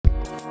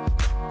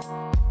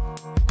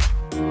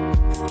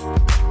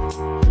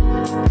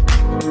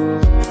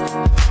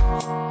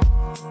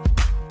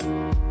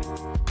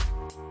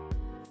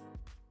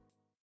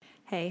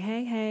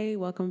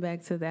welcome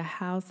back to the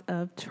House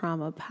of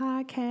Trauma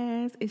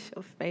podcast. It's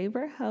your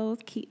favorite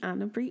host,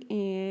 Kiana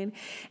Brienne,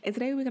 and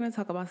today we're going to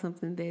talk about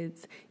something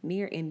that's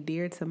near and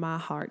dear to my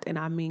heart, and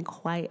I mean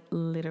quite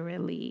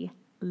literally,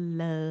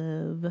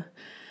 love.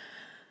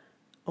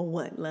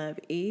 What love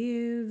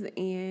is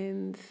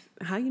and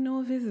how you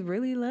know if it's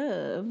really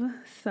love.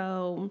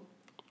 So,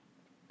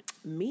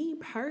 me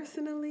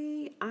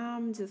personally,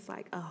 I'm just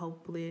like a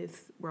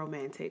hopeless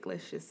romantic.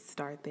 Let's just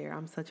start there.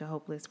 I'm such a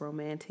hopeless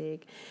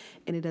romantic,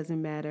 and it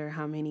doesn't matter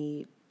how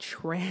many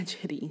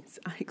tragedies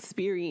I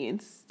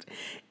experienced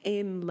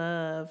in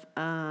love.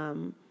 I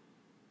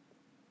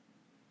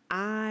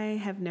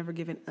have never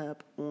given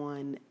up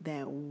on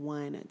that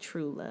one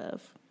true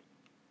love.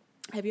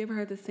 Have you ever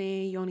heard the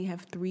saying, you only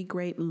have 3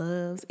 great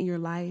loves in your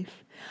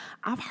life?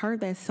 I've heard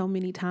that so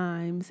many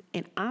times,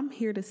 and I'm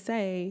here to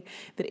say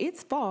that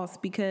it's false,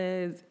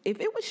 because if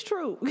it was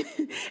true,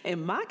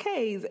 in my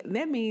case,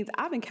 that means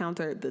I've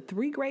encountered the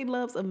 3 great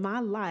loves of my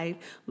life,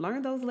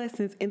 learned those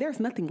lessons, and there's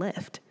nothing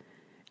left.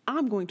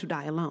 I'm going to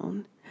die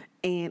alone.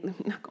 And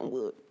knock on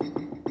wood,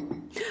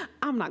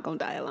 I'm not going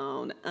to die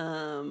alone.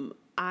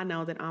 I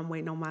know that I'm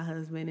waiting on my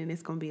husband, and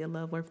it's going to be a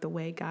love worth the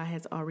wait. God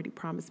has already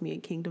promised me a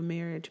kingdom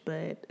marriage,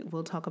 but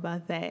we'll talk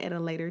about that at a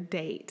later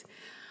date.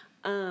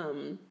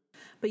 But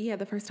yeah,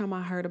 the first time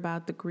I heard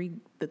about the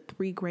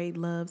 3 great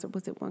loves, or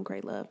was it 1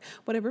 great love?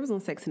 Whatever, it was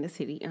on Sex and the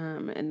City.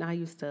 And I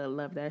used to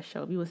love that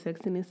show. If you were a Sex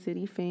and the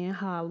City fan,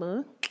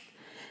 holla.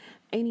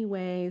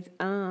 Anyways,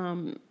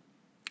 I'm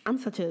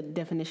such a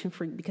definition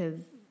freak because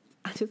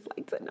I just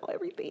like to know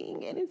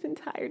everything in its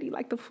entirety,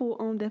 like the full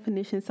on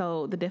definition.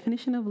 So the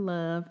definition of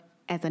love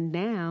as a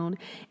noun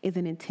is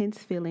an intense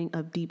feeling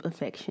of deep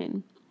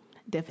affection.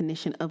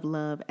 Definition of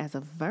love as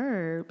a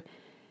verb,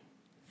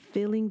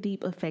 feeling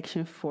deep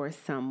affection for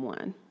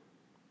someone.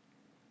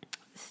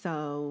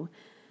 So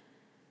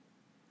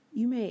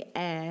you may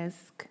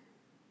ask,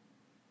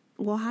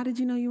 well, how did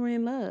you know you were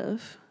in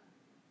love?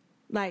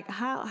 Like,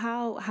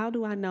 how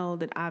do I know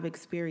that I've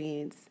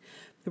experienced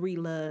 3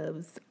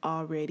 loves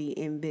already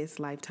in this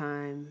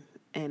lifetime,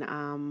 and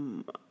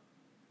I'm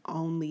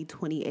only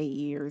 28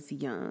 years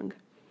young?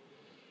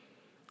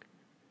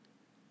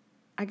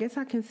 I guess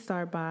I can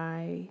start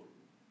by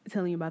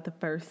telling you about the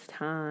first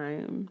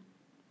time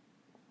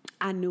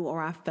I knew or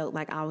I felt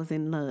like I was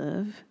in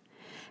love.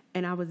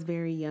 And I was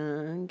very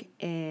young,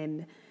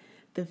 and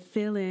the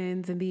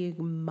feelings and the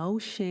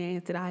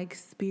emotions that I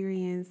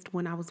experienced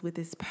when I was with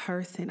this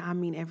person, I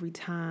mean, every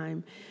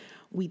time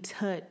we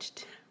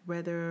touched,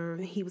 whether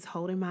he was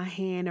holding my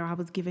hand or I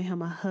was giving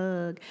him a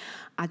hug,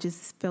 I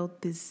just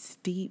felt this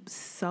deep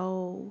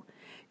soul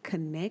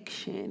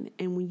connection.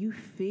 And when you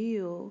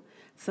feel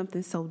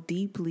something so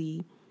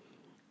deeply,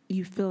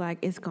 you feel like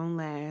it's going to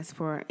last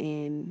for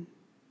an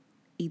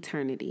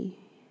eternity.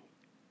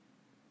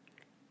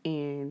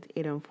 And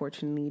it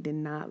unfortunately did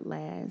not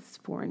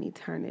last for an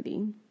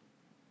eternity.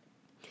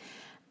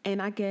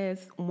 And I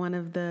guess one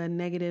of the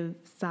negative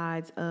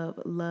sides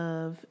of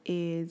love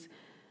is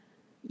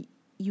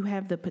you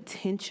have the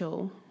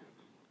potential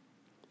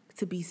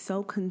to be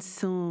so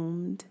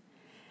consumed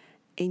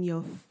in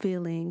your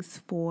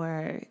feelings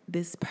for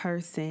this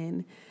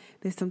person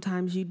that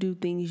sometimes you do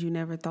things you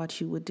never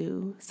thought you would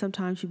do.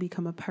 Sometimes you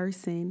become a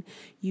person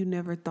you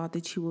never thought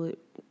that you would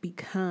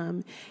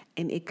become,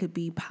 and it could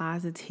be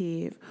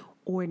positive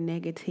or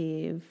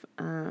negative.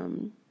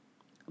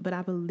 But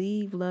I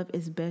believe love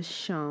is best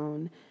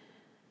shown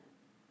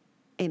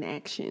in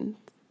action.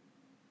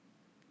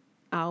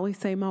 I always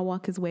say my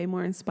walk is way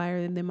more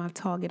inspiring than my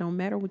talk. It don't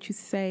matter what you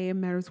say, it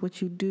matters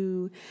what you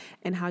do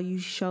and how you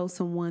show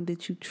someone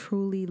that you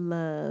truly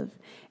love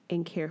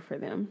and care for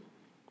them.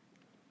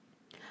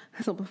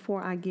 So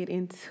before I get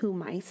into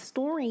my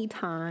story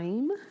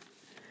time,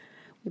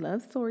 we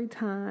love story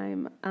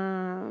time,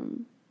 I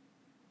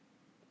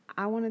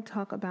want to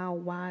talk about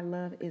why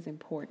love is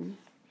important.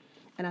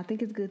 And I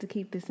think it's good to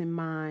keep this in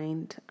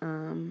mind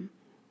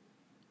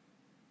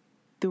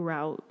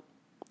throughout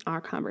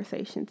our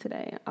conversation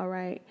today. All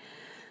right.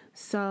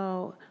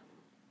 So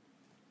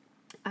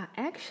I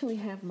actually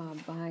have my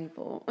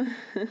Bible.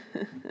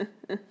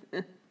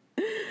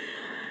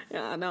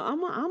 Yeah, no,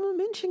 I'm gonna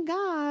mention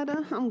God.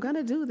 I'm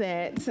gonna do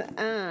that.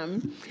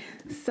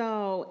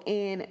 So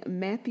in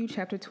Matthew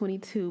chapter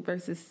 22,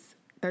 verses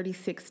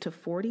 36 to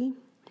 40,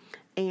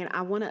 and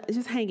I want to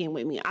just hang in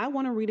with me. I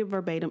want to read it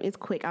verbatim. It's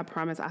quick, I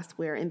promise, I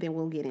swear, and then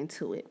we'll get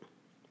into it.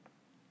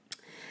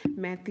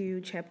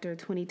 Matthew chapter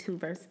 22,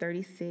 verse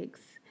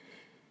 36.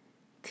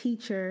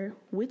 Teacher,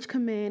 which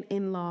command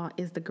in law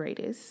is the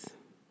greatest?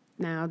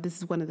 Now, this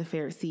is one of the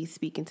Pharisees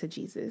speaking to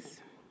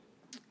Jesus.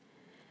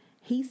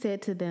 He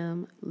said to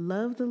them,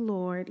 love the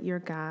Lord your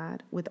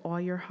God with all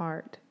your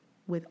heart,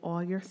 with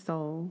all your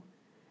soul,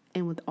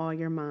 and with all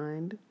your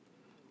mind.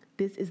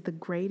 This is the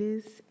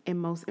greatest and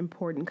most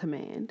important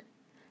command.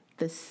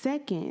 The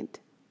second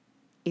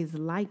is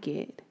like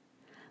it.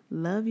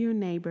 Love your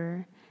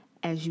neighbor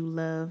as you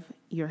love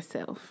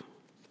yourself.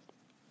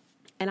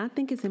 And I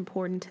think it's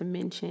important to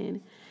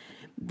mention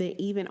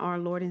that even our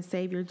Lord and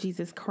Savior,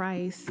 Jesus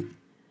Christ,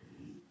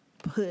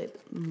 put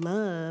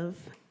love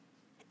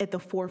at the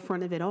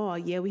forefront of it all.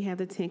 Yeah, we have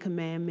the 10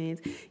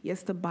 Commandments.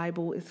 Yes, the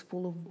Bible is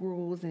full of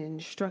rules and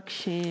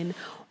instruction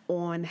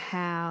on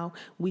how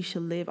we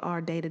should live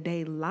our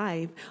day-to-day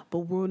life.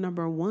 But rule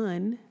number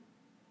 1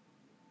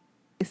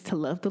 is to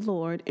love the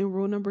Lord. And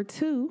rule number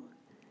 2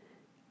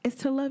 is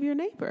to love your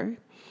neighbor.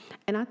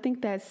 And I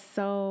think that's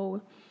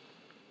so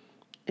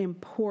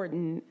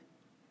important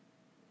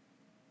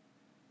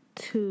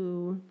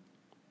to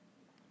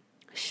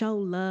show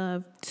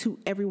love to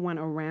everyone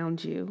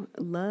around you.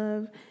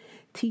 Love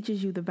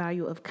teaches you the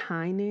value of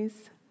kindness,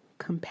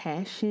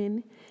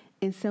 compassion,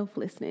 and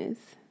selflessness.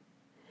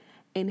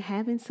 And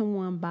having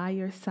someone by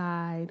your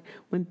side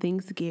when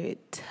things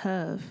get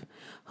tough,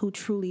 who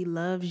truly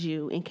loves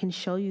you and can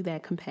show you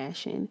that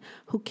compassion,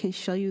 who can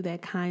show you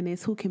that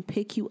kindness, who can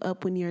pick you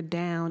up when you're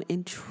down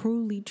and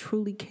truly,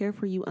 truly care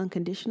for you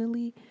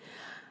unconditionally,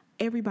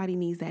 everybody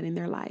needs that in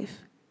their life.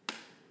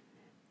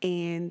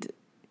 And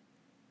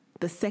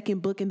the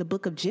second book in the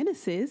book of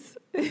Genesis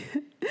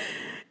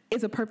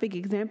is a perfect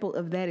example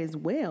of that as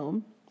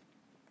well.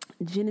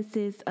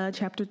 Genesis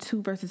chapter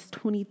 2, verses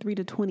 23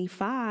 to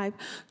 25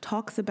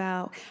 talks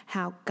about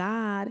how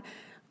God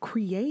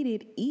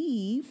created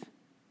Eve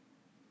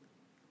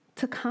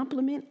to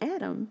complement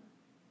Adam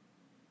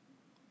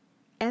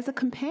as a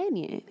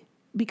companion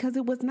because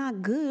it was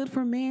not good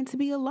for man to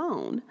be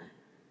alone.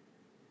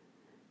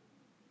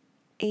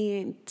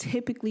 And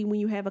typically when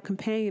you have a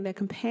companion, that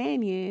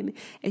companion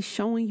is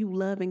showing you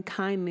love and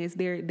kindness.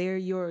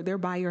 They're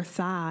by your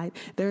side.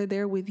 They're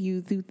there with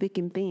you through thick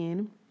and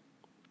thin.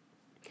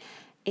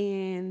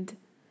 And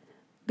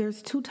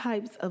there's 2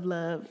 types of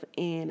love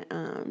in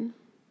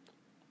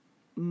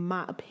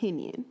my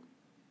opinion.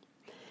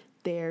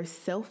 There's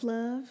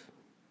self-love,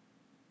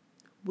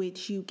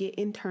 which you get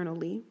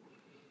internally,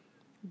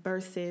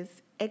 versus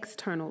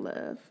external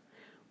love,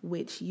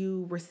 which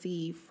you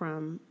receive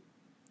from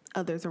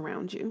others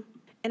around you.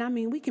 And I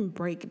mean, we can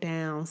break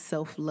down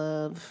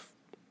self-love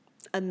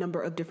a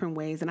number of different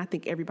ways, and I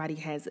think everybody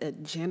has a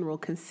general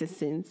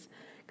consensus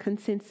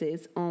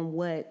on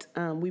what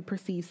we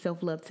perceive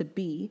self-love to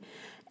be.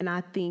 And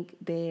I think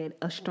that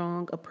a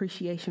strong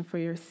appreciation for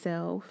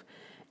yourself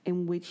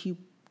in which you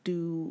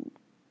do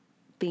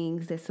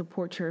things that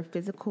support your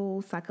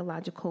physical,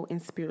 psychological,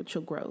 and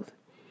spiritual growth.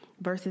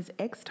 Versus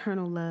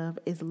external love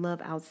is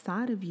love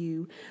outside of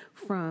you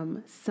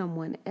from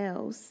someone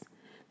else,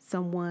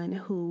 someone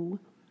who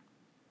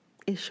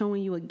is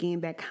showing you again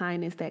that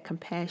kindness, that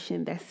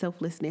compassion, that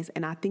selflessness.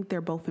 And I think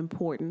they're both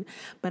important.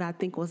 But I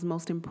think what's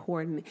most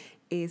important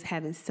is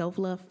having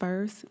self-love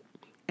first.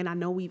 And I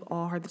know we've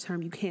all heard the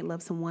term, you can't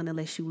love someone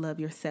unless you love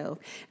yourself.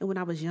 And when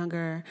I was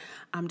younger,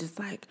 I'm just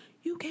like,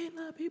 you can't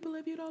love people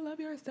if you don't love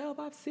yourself.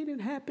 I've seen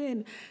it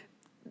happen.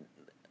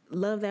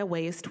 Love that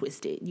way is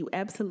twisted. You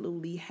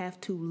absolutely have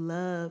to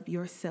love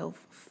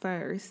yourself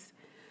first,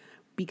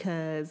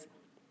 because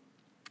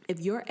if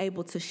you're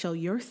able to show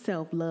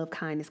yourself love,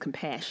 kindness,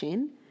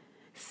 compassion,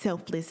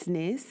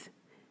 selflessness,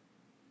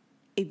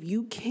 if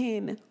you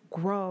can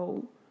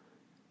grow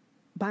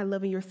by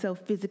loving yourself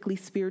physically,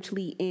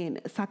 spiritually,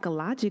 and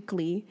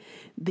psychologically,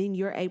 then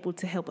you're able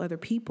to help other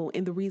people.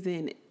 And the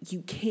reason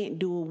you can't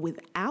do it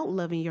without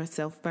loving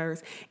yourself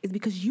first is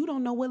because you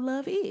don't know what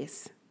love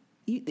is.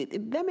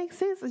 That makes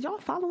sense? Is y'all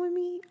following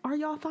me? Are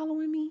y'all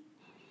following me?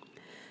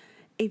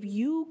 If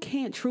you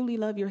can't truly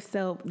love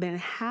yourself, then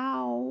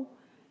how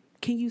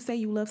can you say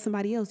you love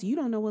somebody else? You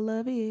don't know what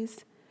love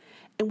is.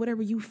 And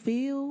whatever you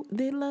feel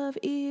that love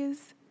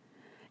is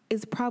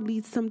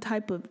probably some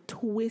type of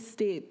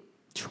twisted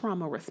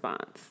trauma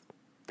response.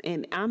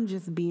 And I'm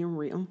just being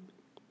real.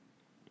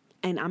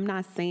 And I'm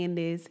not saying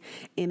this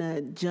in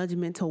a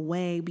judgmental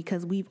way,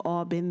 because we've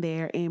all been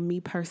there. And me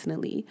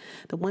personally,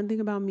 the one thing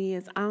about me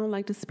is I don't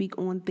like to speak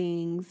on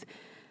things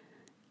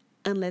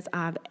unless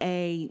I've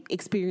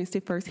experienced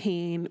it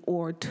firsthand,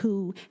 or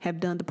 2, have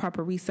done the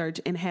proper research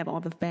and have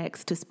all the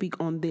facts to speak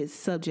on this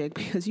subject,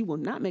 because you will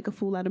not make a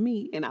fool out of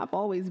me. And I've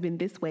always been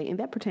this way, and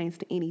that pertains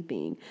to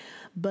anything.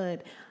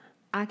 But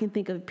I can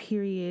think of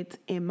periods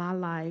in my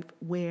life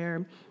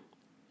where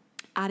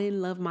I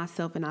didn't love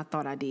myself and I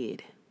thought I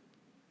did.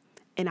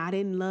 And I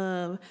didn't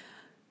love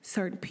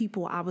certain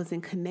people I was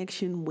in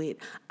connection with.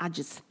 I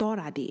just thought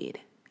I did.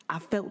 I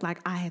felt like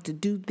I had to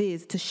do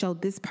this to show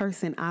this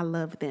person I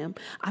love them.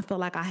 I felt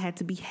like I had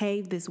to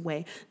behave this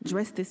way,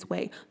 dress this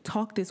way,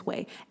 talk this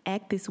way,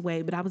 act this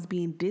way, but I was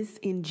being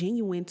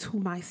disingenuous to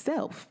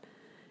myself.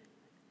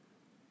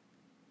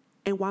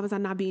 And why was I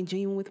not being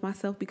genuine with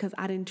myself? Because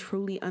I didn't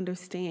truly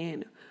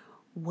understand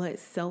what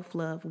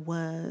self-love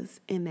was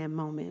in that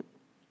moment.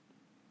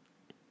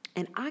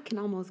 And I can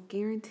almost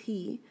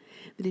guarantee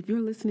that if you're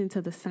listening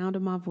to the sound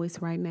of my voice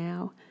right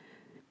now,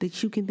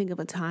 that you can think of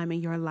a time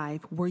in your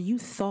life where you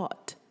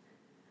thought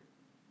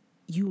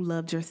you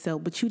loved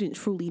yourself, but you didn't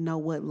truly know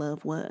what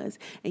love was.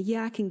 And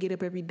yeah, I can get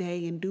up every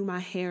day and do my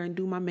hair and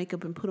do my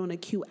makeup and put on a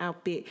cute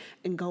outfit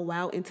and go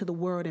out into the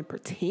world and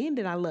pretend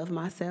that I love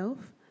myself.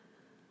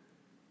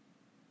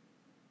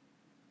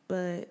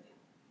 But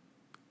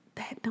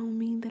that don't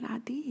mean that I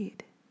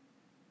did.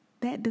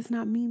 that does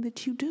not mean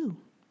that you do.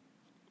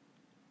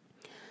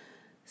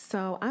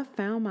 So I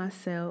found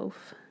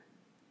myself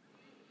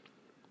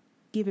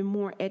giving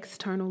more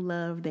external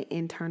love than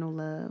internal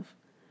love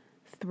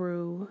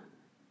throughout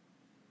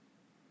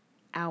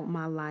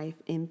my life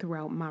and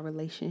throughout my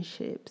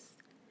relationships.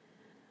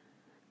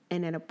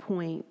 And at a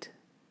point,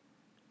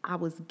 I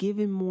was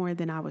giving more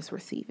than I was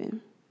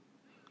receiving.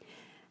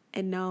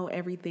 And no,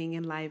 everything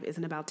in life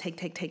isn't about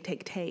take.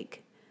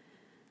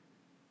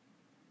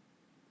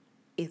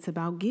 It's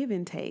about give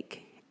and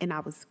take. And I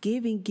was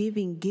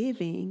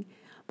giving,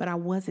 but I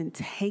wasn't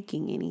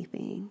taking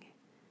anything.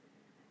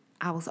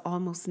 I was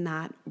almost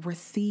not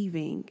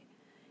receiving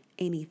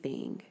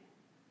anything.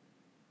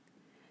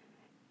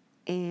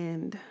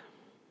 And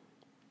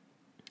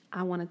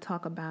I want to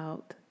talk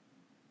about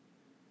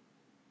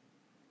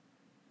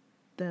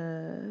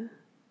the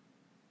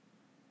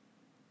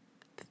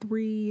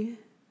 3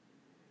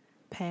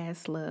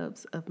 past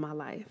loves of my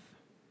life.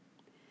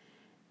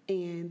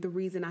 And the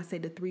reason I say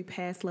the 3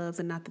 past loves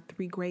and not the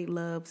 3 great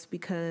loves,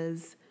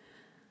 because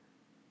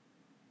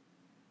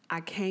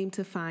I came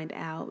to find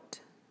out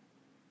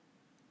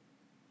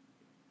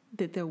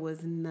that there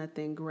was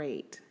nothing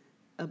great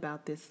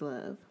about this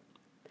love.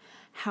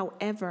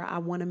 However, I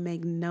want to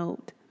make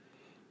note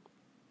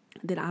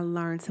that I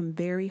learned some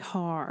very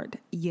hard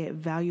yet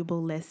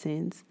valuable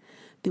lessons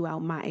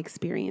throughout my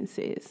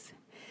experiences.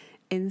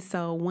 And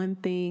so one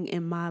thing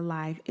in my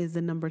life is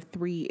the number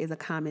 3 is a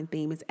common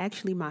theme. It's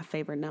actually my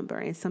favorite number.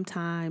 And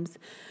sometimes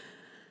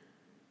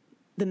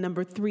the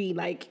number 3,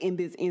 like in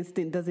this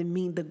instant, doesn't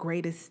mean the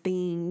greatest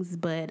things,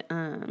 but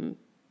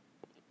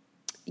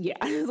yeah,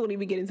 I just won't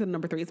even get into the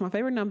number 3. It's my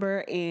favorite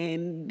number,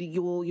 and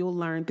you'll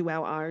learn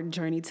throughout our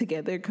journey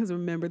together. Because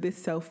remember, this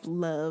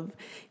self-love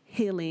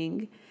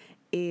healing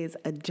is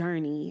a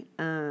journey.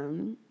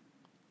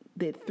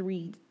 That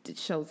 3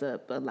 shows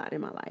up a lot in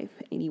my life.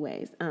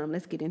 Anyways,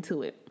 let's get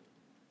into it.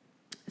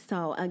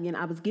 So again,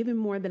 I was giving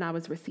more than I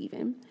was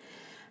receiving.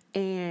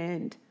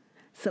 And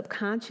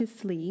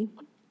subconsciously,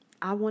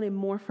 I wanted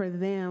more for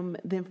them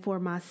than for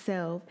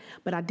myself,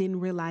 but I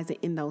didn't realize it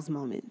in those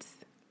moments.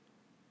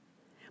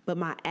 But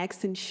my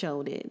accent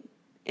showed it,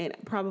 and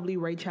probably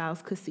Ray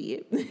Charles could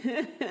see it.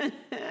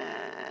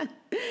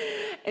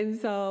 And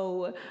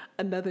so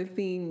another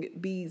thing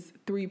these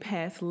 3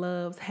 past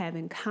loves have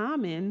in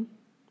common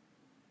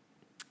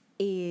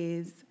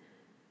is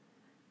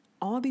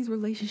all these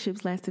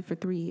relationships lasted for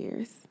 3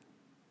 years.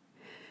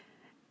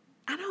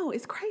 I know,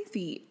 it's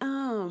crazy.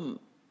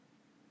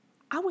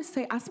 I would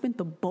say I spent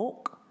the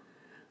bulk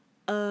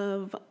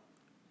of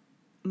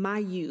my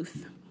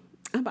youth,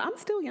 but I'm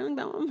still young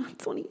though. I'm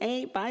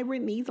 28,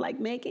 vibrant, needs like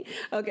making.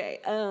 Okay,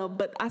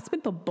 but I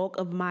spent the bulk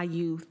of my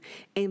youth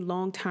in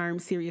long-term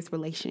serious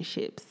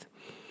relationships.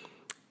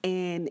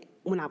 And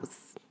when I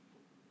was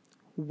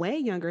way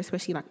younger,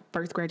 especially like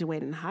first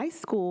graduating high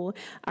school,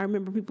 I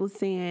remember people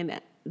saying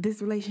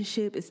this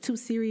relationship is too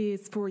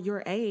serious for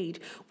your age,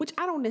 which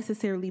I don't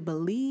necessarily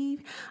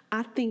believe.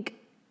 I think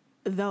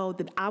though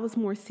that I was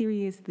more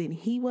serious than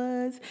he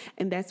was,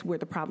 and that's where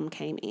the problem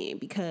came in,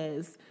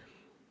 because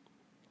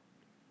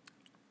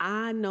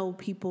I know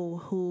people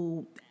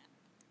who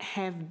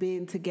have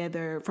been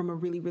together from a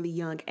really, really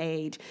young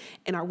age,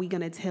 and are we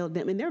going to tell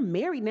them, and they're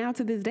married now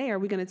to this day, are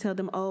we going to tell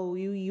them, oh,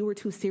 you were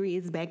too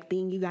serious back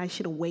then, you guys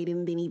should have waited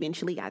and then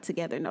eventually got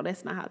together? No,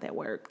 that's not how that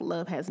works.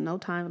 Love has no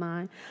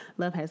timeline.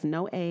 Love has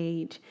no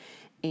age.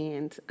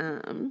 And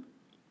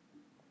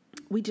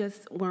we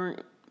just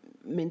weren't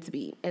meant to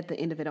be at the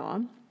end of it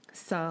all.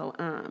 So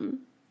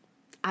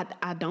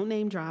I don't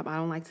name drop. I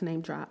don't like to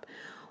name drop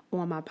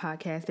on my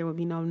podcast. There will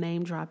be no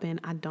name dropping.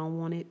 I don't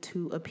want it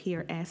to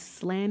appear as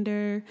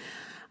slander.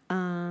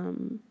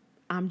 I'm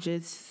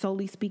just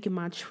solely speaking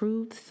my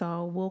truth.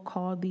 So we'll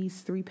call these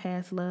 3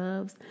 past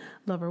loves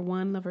lover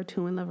 1, lover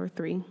 2, and lover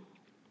 3.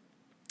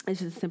 It's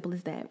just as simple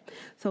as that.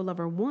 So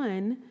lover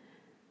 1,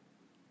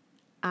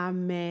 I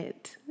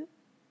met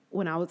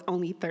when I was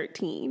only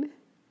 13.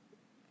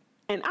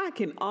 And I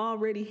can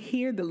already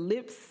hear the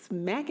lips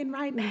smacking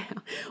right now.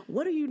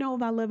 What do you know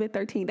about love at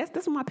 13?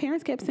 That's what my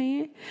parents kept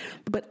saying.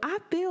 But I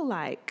feel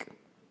like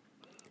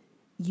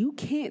you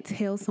can't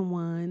tell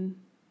someone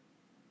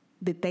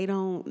that they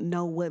don't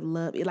know what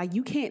love is. Like,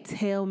 you can't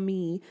tell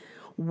me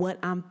what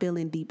I'm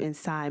feeling deep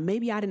inside.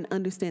 Maybe I didn't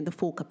understand the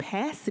full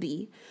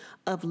capacity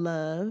of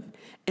love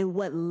and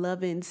what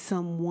loving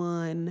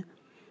someone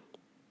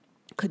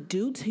could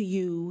do to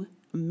you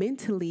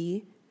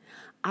mentally.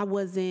 I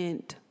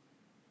wasn't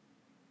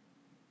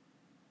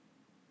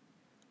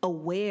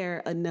aware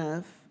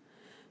enough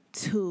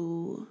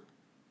to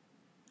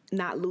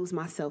not lose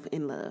myself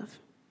in love.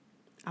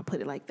 I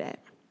put it like that.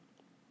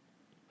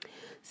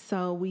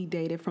 So we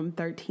dated from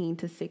 13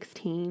 to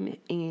 16,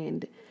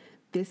 and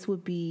this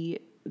would be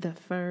the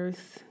first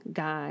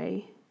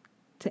guy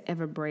to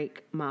ever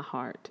break my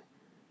heart.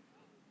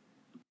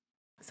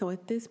 So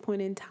at this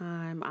point in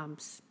time, I'm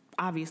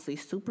obviously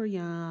super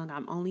young.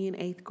 I'm only in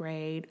 8th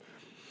grade.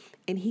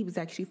 And he was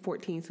actually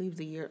 14, so he was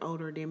a year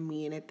older than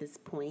me. And at this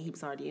point, he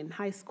was already in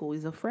high school.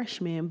 He's a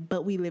freshman,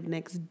 but we lived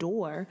next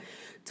door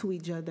to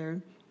each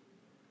other.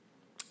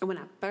 And when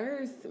I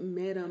first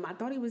met him, I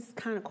thought he was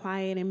kind of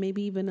quiet and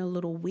maybe even a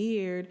little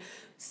weird.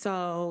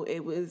 So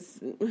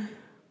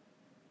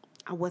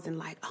I wasn't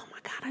like, oh my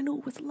God, I knew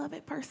it was love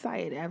at first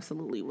sight. It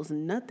absolutely was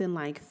nothing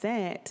like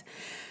that.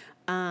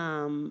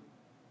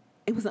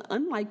 It was an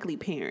unlikely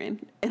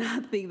pairing. And I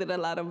think that a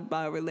lot of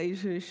my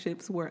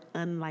relationships were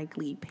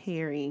unlikely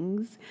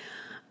pairings.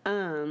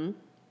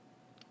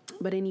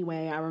 But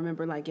anyway, I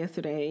remember like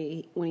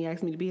yesterday when he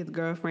asked me to be his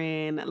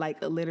girlfriend,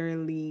 like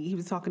literally he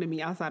was talking to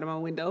me outside of my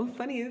window.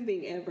 Funniest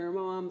thing ever.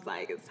 My mom's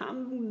like, it's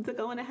time to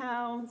go in the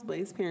house, but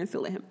his parents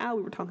still let him out.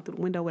 We were talking through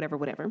the window,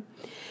 whatever.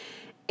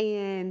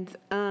 And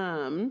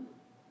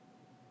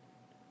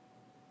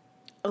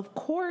of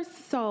course,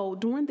 so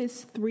during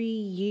this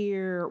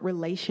 3-year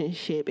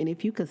relationship, and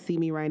if you could see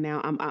me right now,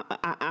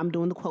 I'm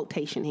doing the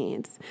quotation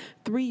hands.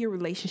 3-year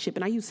relationship,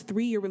 and I use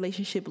 3-year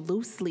relationship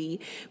loosely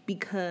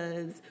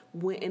because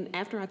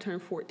after I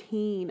turned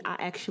 14,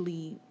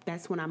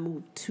 that's when I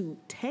moved to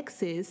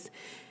Texas.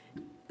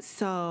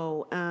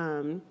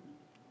 So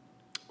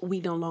we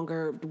no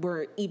longer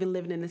were even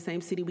living in the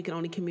same city. We could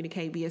only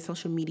communicate via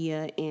social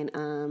media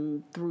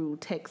and through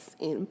texts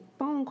and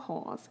phone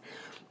calls.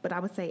 But I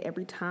would say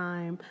every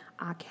time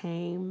I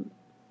came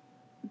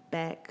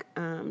back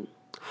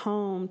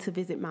home to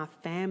visit my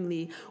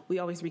family, we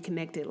always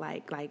reconnected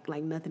like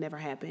nothing ever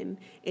happened.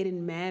 It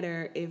didn't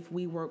matter if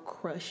we were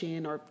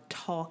crushing or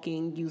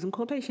talking, using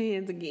quotation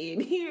hands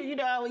again. Here,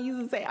 I would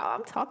used to say, oh,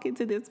 I'm talking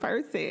to this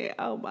person.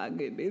 Oh my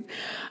goodness.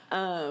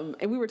 And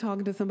we were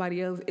talking to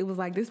somebody else. It was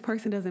like, this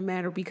person doesn't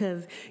matter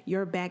because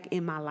you're back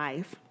in my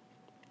life.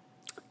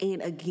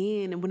 And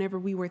again, whenever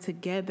we were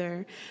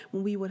together,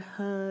 when we would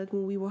hug,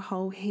 when we would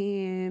hold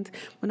hands,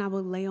 when I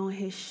would lay on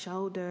his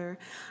shoulder,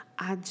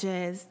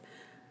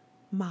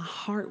 my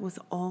heart was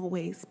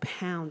always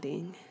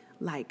pounding,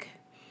 like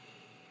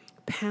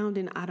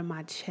pounding out of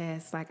my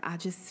chest. Like I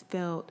just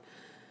felt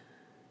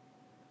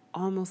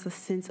almost a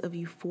sense of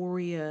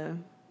euphoria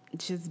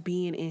just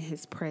being in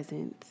his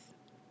presence.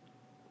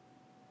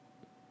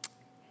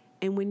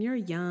 And when you're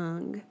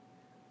young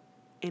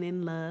and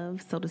in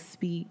love, so to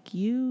speak,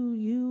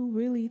 you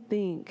really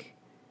think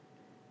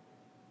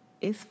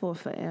it's for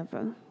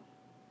forever.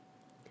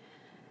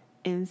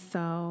 And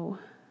so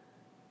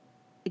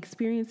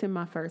experiencing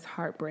my first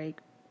heartbreak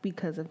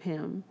because of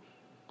him,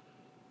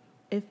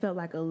 it felt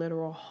like a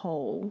literal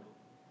hole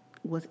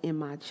was in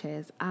my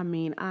chest. I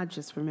mean, I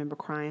just remember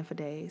crying for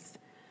days.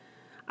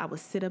 I would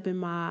sit up in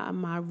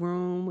my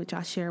room, which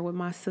I share with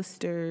my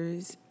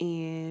sisters,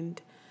 and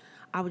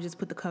I would just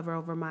put the cover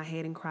over my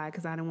head and cry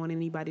because I didn't want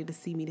anybody to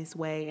see me this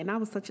way. And I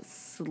was such a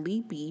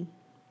sleepy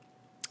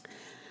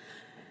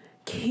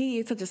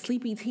kid, such a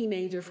sleepy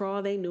teenager. For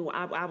all they knew,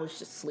 I was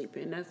just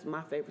sleeping. That's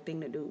my favorite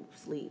thing to do,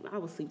 sleep. I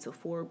would sleep till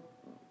 4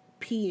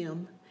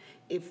 p.m.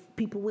 if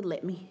people would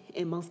let me.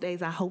 And most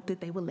days I hoped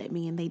that they would let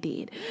me, and they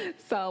did.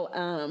 So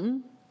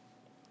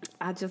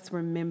I just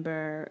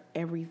remember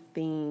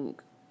everything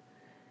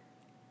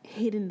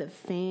hitting the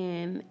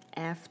fan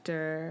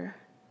after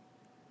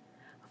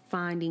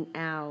finding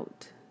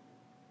out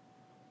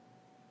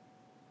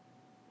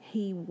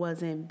he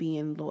wasn't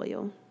being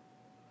loyal.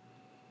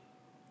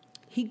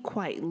 He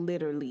quite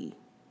literally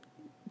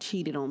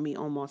cheated on me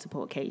on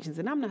multiple occasions.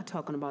 And I'm not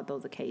talking about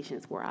those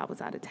occasions where I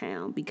was out of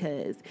town,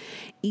 because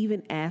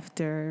even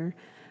after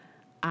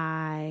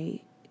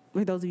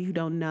for those of you who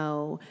don't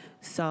know,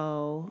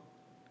 so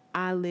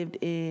I lived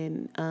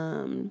in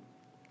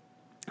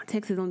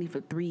Texas only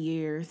for 3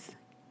 years,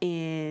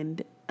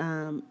 and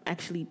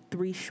actually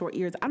 3 short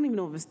years. I don't even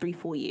know if it was 3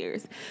 full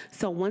years.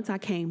 So once I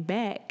came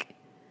back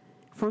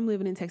from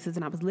living in Texas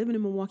and I was living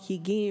in Milwaukee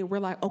again, we're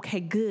like,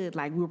 okay, good.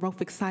 Like, we were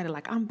both excited.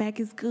 Like, I'm back.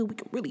 It's good. We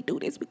can really do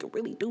this. We can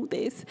really do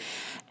this.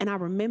 And I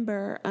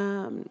remember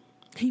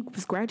he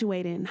was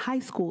graduating high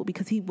school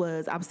because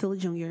I was still a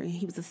junior and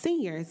he was a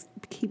senior.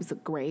 He was a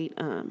grade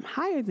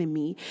higher than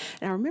me.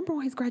 And I remember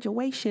on his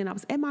graduation, I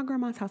was at my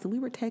grandma's house and we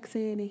were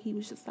texting, and he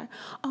was just like,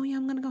 oh yeah,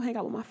 I'm going to go hang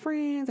out with my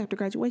friends. After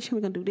graduation,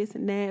 we're going to do this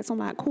and that. So I'm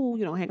like, cool,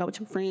 hang out with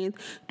your friends.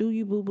 Do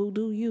you, boo-boo,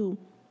 do you.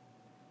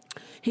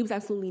 He was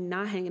absolutely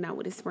not hanging out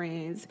with his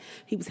friends.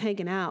 He was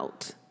hanging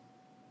out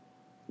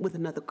with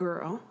another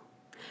girl.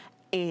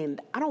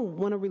 And I don't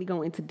want to really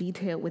go into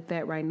detail with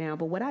that right now,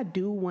 but what I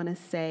do want to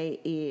say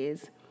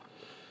is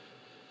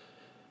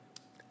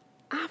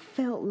I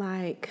felt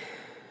like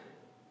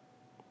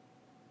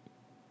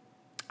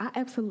I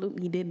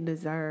absolutely didn't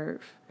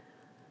deserve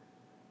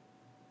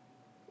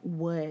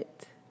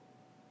what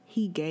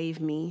he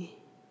gave me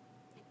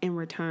in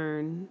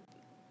return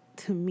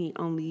to me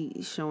only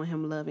showing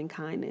him love and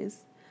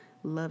kindness,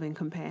 love and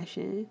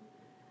compassion,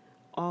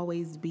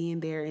 always being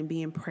there and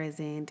being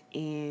present.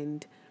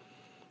 And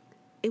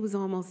it was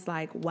almost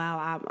like,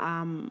 wow,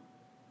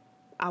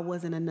 I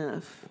wasn't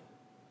enough.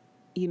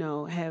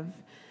 Have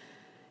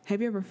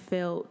you ever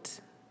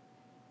felt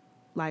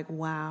like,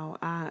 wow,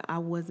 I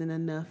wasn't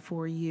enough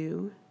for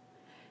you?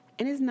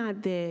 And it's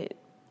not that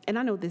and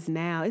I know this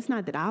now, it's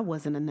not that I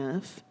wasn't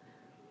enough.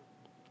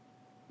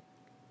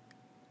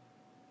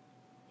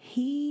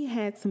 He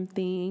had some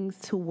things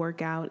to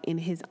work out in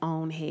his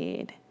own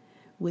head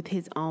with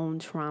his own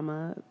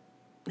trauma,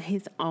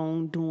 his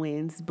own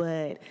doings.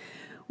 But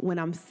when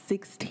I'm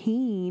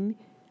 16,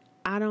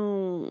 I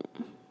don't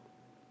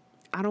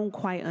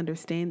quite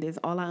understand this.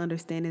 All I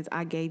understand is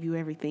I gave you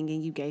everything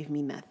and you gave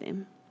me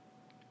nothing.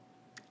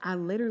 I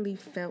literally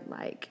felt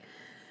like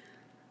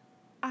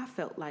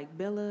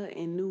Bella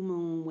and New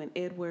Moon when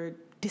Edward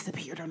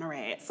disappeared on her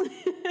ass.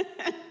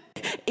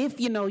 If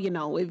you know, you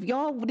know. If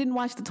y'all didn't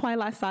watch the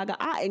Twilight Saga,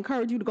 I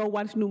encourage you to go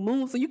watch New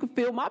Moon so you can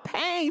feel my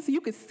pain, so you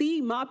can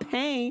see my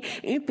pain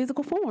in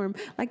physical form.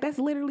 Like, that's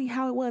literally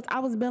how it was. I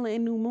was Bella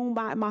in New Moon.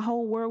 My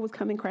whole world was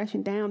coming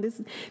crashing down.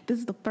 This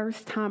is the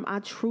first time I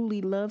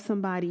truly loved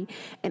somebody,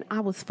 and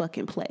I was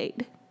fucking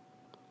played.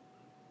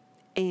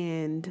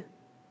 And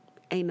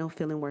ain't no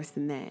feeling worse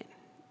than that.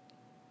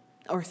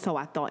 Or so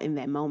I thought in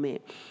that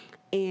moment.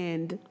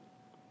 And,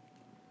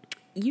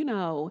 you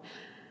know,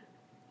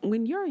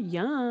 when you're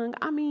young,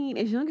 I mean,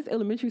 as young as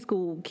elementary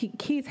school,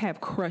 kids have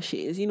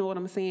crushes. You know what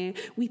I'm saying?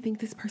 We think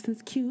this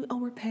person's cute. Oh,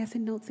 we're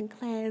passing notes in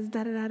class,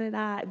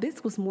 da-da-da-da-da.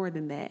 This was more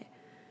than that.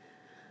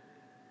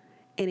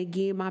 And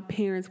again, my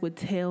parents would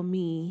tell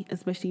me,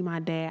 especially my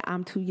dad,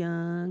 I'm too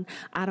young.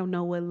 I don't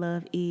know what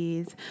love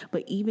is.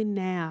 But even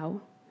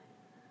now,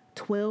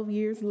 12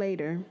 years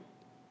later,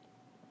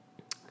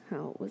 how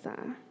old was I?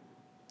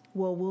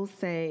 Well, we'll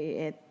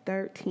say at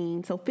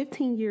 13. So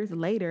 15 years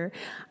later,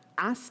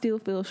 I still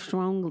feel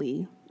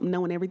strongly,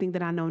 knowing everything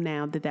that I know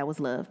now, that was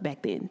love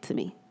back then to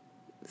me.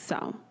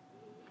 So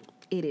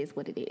it is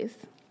what it is.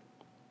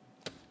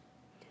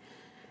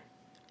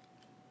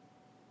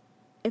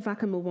 If I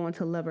can move on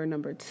to lover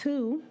number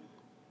 2,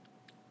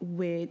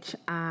 which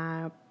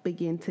I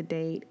began to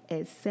date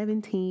at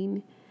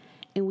 17,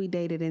 and we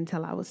dated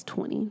until I was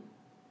 20.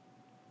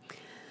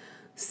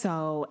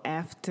 So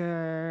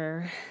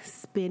after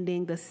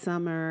spending the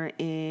summer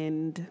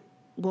and,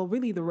 well,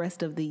 really the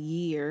rest of the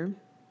year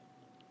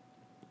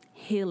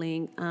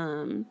healing,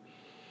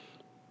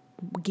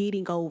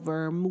 getting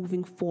over,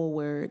 moving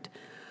forward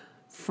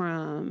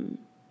from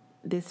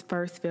this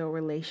first failed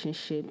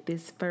relationship,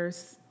 this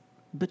first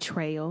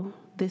betrayal,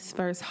 this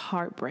first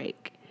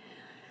heartbreak,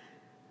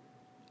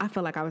 I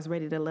felt like I was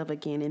ready to love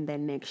again in that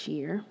next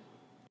year.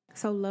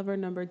 So lover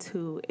number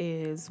 2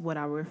 is what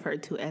I refer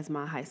to as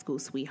my high school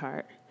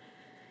sweetheart.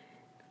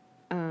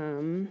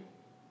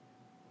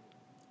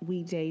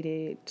 We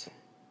dated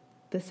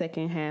the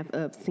second half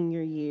of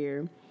senior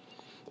year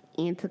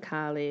into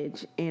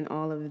college and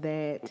all of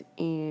that.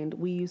 And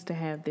we used to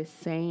have this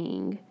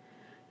saying,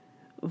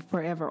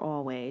 forever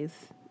always,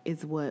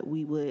 is what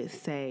we would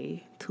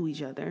say to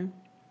each other.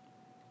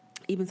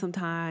 Even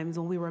sometimes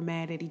when we were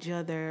mad at each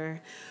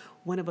other,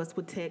 one of us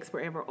would text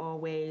forever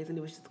always, and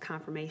it was just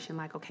confirmation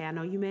like, okay, I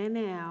know you mad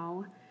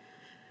now,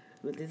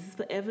 but this is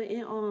forever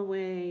and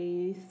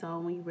always. So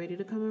when you're ready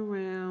to come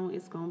around,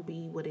 it's going to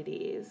be what it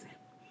is.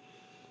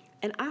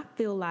 And I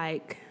feel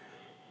like,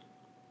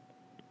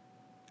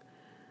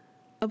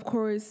 of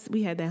course,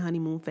 we had that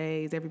honeymoon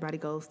phase. Everybody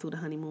goes through the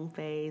honeymoon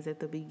phase at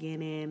the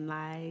beginning.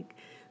 Like,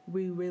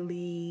 we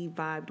really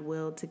vibed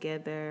well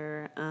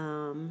together.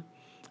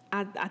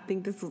 I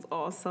think this was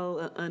also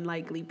an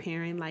unlikely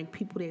pairing. Like,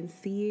 people didn't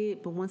see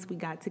it, but once we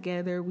got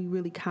together, we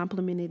really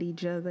complimented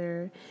each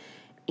other.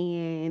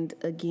 And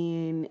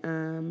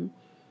again,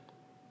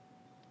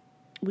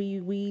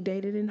 we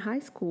dated in high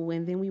school,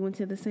 and then we went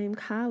to the same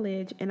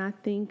college. And I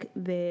think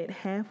that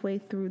halfway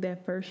through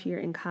that first year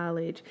in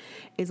college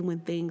is when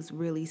things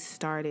really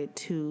started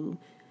to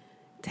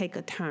take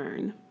a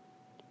turn.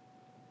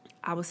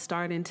 I was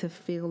starting to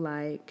feel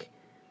like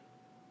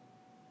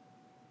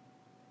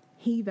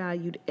he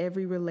valued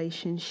every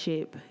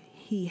relationship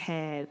he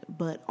had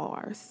but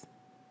ours.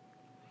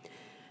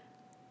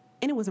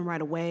 And it wasn't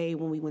right away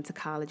when we went to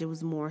college. It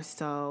was more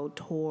so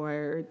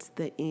towards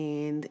the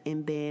end.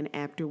 And then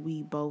after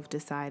we both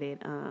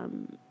decided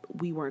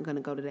we weren't going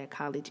to go to that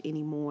college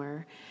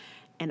anymore.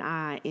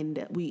 And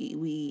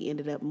we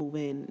ended up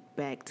moving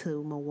back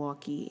to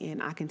Milwaukee.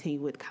 And I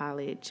continued with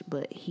college,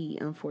 but he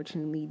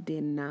unfortunately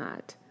did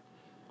not.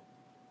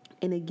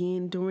 And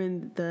again,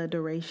 during the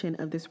duration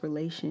of this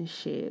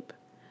relationship,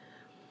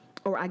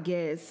 or I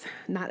guess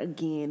not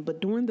again, but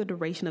during the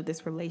duration of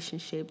this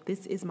relationship,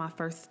 this is my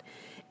first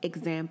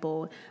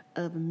example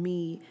of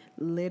me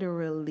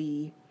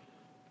literally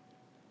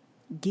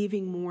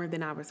giving more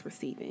than I was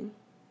receiving.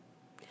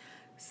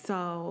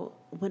 So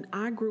when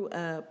I grew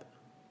up,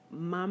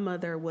 my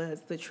mother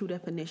was the true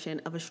definition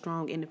of a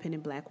strong,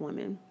 independent Black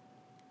woman.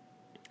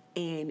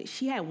 And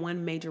she had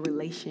one major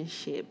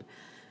relationship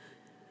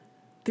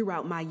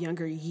throughout my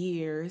younger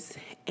years.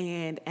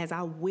 And as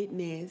I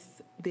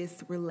witnessed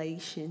this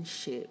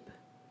relationship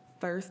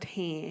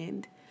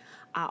firsthand,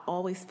 I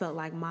always felt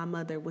like my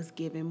mother was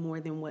giving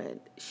more than what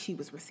she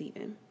was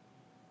receiving.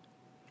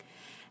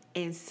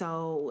 And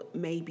so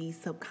maybe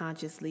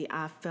subconsciously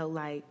I felt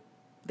like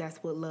that's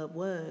what love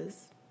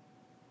was.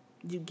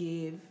 You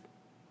give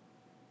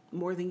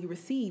more than you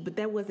receive. But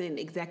that wasn't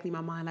exactly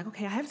my mind. Like,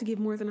 okay, I have to give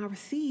more than I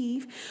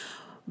receive.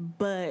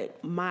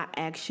 But my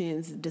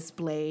actions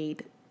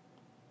displayed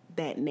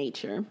that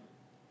nature,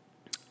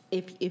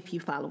 if you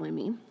following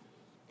me.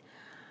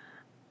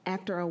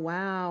 After a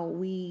while,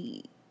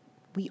 we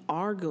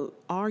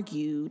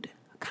argued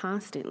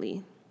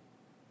constantly.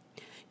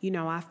 You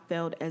know, I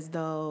felt as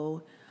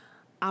though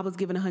I was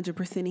giving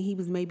 100% and he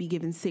was maybe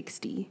giving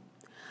 60.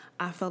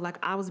 I felt like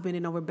I was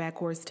bending over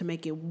backwards to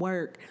make it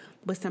work,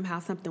 but somehow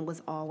something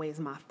was always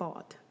my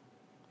fault.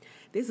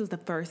 This was the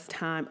first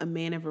time a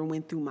man ever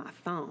went through my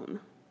phone.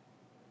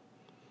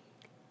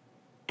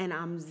 And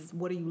I'm just,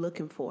 what are you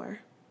looking for?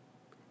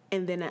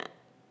 And then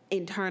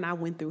in turn, I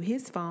went through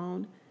his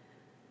phone,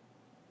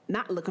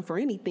 not looking for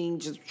anything,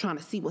 just trying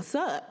to see what's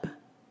up.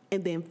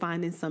 And then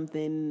finding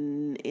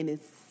something and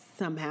it's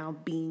somehow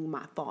being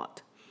my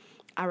fault.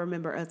 I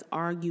remember us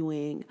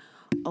arguing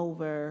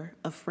over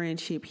a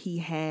friendship he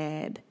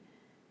had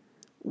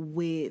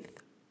with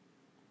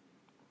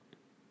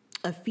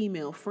a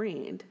female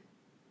friend.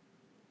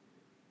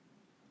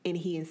 And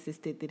he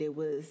insisted that it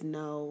was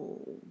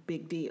no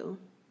big deal.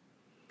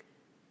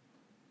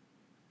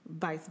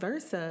 Vice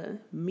versa,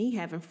 me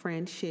having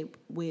friendship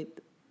with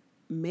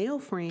male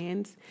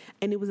friends,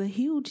 and it was a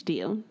huge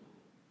deal.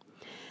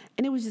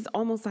 And it was just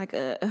almost like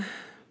I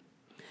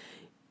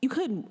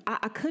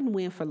couldn't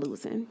win for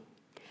losing.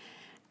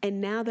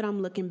 And now that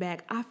I'm looking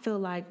back, I feel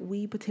like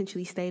we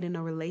potentially stayed in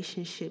a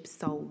relationship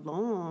so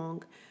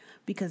long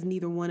because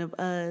neither one of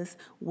us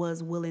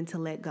was willing to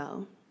let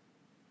go.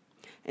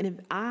 And if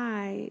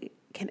I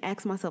can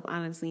ask myself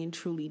honestly and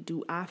truly,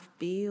 do I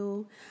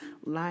feel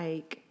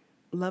like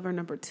lover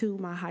number 2,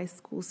 my high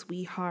school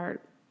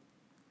sweetheart,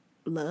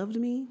 loved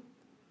me?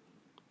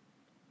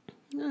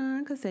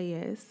 I could say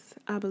yes.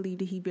 I believe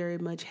that he very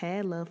much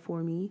had love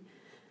for me.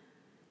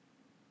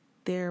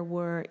 There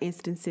were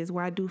instances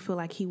where I do feel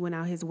like he went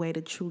out his way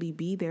to truly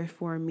be there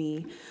for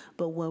me.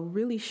 But what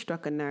really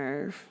struck a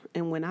nerve,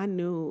 and when I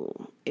knew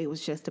it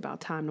was just about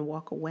time to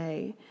walk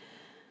away,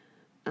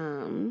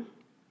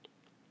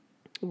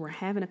 we're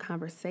having a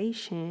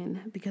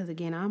conversation because,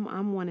 again,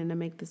 I'm wanting to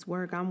make this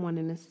work. I'm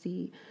wanting to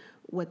see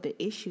what the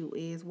issue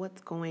is,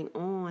 what's going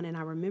on. And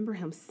I remember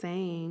him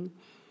saying,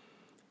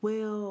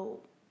 well,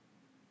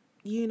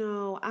 you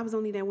know, I was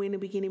only that way in the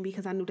beginning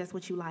because I knew that's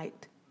what you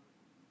liked.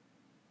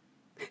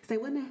 Say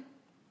what now?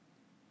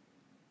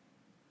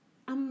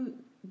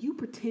 You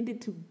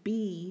pretended to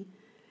be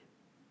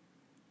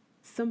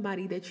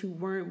somebody that you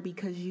weren't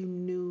because you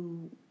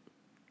knew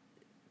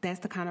that's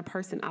the kind of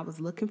person I was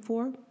looking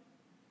for.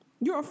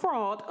 You're a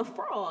fraud.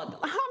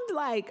 I'm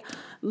like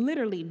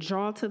literally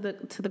jaw to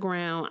the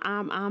ground.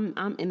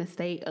 I'm in a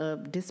state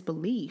of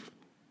disbelief.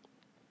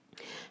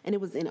 And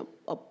it was in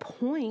a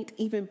point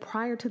even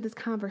prior to this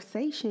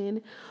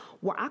conversation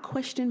where I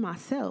questioned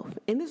myself.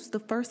 And this was the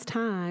first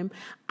time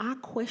I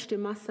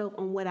questioned myself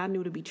on what I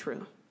knew to be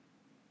true.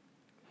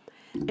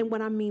 And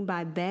what I mean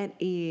by that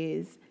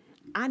is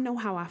I know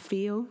how I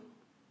feel.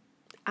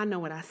 I know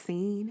what I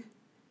seen.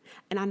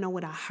 And I know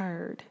what I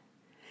heard.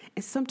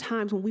 And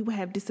sometimes when we would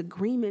have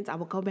disagreements, I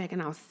would go back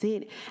and I'll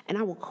sit and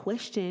I would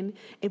question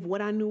if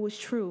what I knew was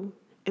true,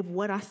 if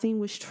what I seen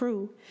was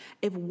true,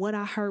 if what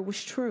I heard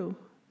was true.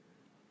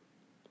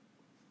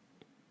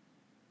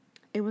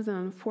 It was an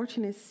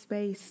unfortunate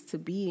space to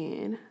be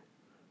in.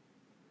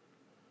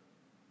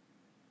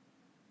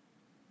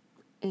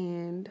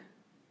 And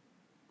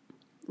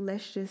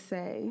let's just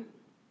say,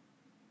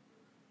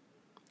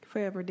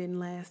 forever didn't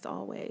last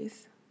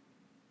always.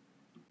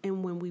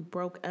 And when we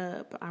broke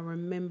up, I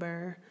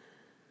remember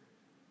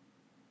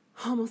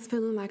almost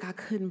feeling like I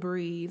couldn't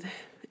breathe.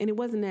 And it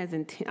wasn't as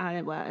intense.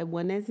 It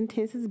wasn't as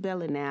intense as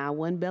Bella now. It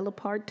wasn't Bella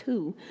Part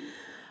 2.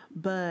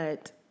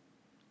 But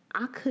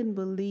I couldn't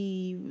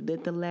believe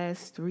that the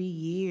last 3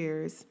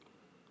 years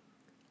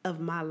of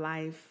my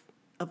life,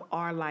 of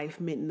our life,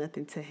 meant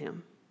nothing to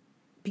him.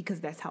 Because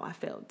that's how I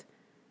felt.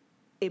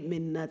 It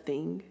meant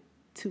nothing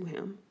to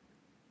him.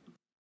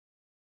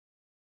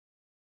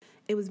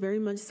 It was very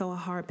much so a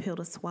hard pill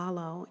to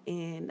swallow.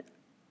 And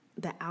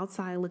the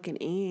outside looking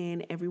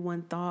in,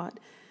 everyone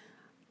thought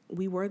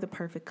we were the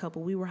perfect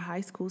couple. We were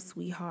high school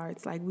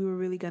sweethearts. Like, we were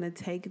really going to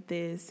take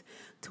this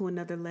to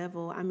another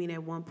level. I mean,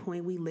 at one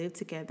point we lived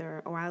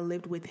together, or I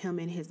lived with him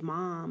and his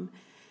mom.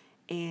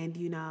 And,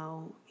 you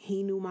know,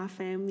 he knew my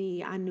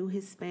family. I knew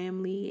his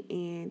family.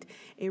 And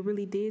it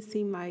really did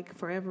seem like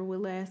forever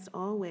would last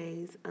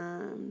always.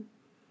 And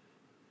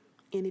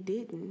it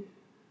didn't.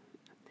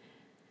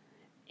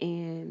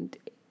 And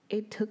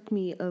it took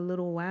me a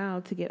little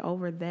while to get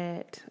over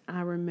that.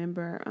 I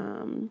remember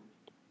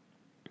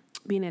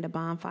being at a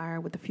bonfire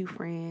with a few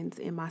friends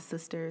and my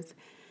sisters.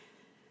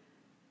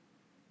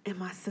 And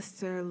my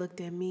sister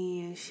looked at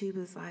me and she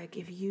was like,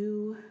 if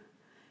you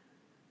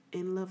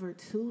and Lover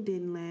 2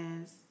 didn't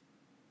last,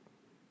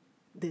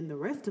 then the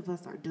rest of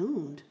us are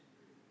doomed.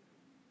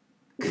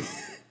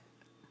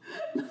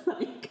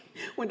 Like,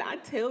 when I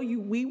tell you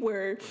we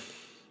were,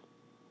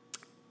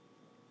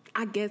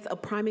 I guess, a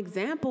prime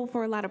example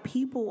for a lot of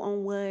people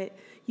on what,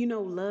 you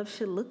know, love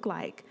should look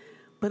like.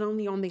 but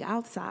only on the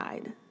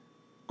outside.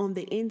 On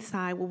the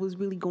inside, what was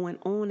really going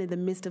on in the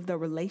midst of the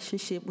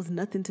relationship was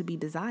nothing to be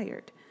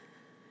desired.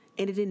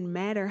 And it didn't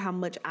matter how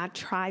much I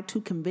tried to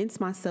convince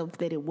myself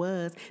that it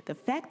was. The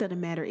fact of the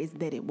matter is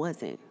that it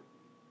wasn't.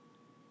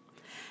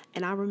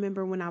 And I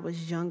remember when I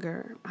was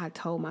younger, I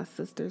told my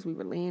sisters, we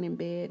were laying in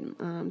bed,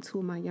 two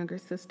of my younger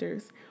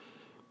sisters,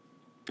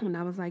 and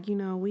I was like,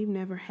 we've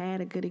never had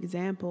a good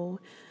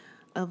example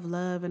of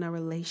love in a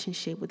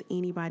relationship with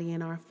anybody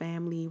in our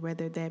family,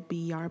 whether that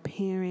be our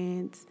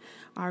parents,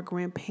 our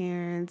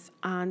grandparents,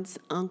 aunts,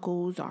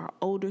 uncles, our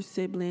older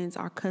siblings,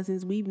 our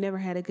cousins. We've never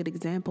had a good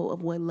example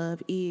of what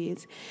love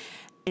is.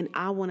 And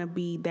I want to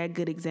be that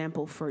good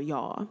example for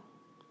y'all.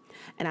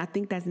 And I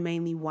think that's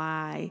mainly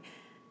why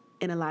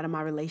in a lot of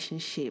my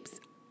relationships,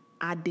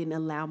 I didn't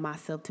allow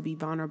myself to be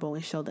vulnerable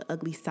and show the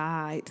ugly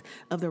side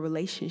of the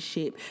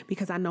relationship,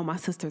 because I know my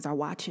sisters are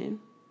watching.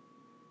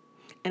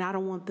 And I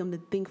don't want them to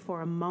think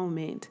for a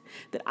moment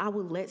that I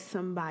would let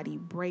somebody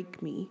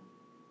break me,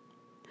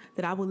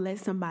 that I would let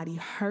somebody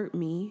hurt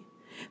me,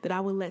 that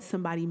I would let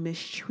somebody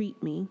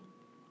mistreat me.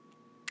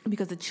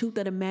 Because the truth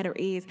of the matter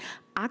is,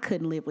 I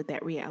couldn't live with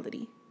that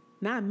reality.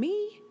 Not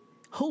me.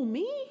 Who,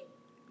 me?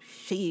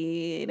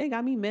 Shit, they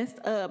got me messed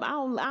up.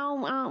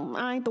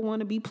 I ain't the one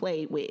to be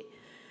played with.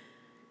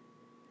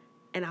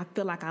 And I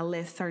feel like I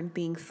let certain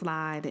things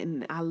slide,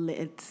 and I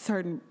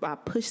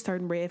pushed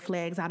certain red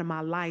flags out of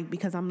my life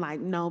because I'm like,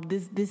 no,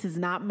 this is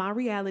not my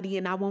reality,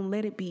 and I won't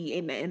let it be.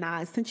 And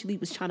I essentially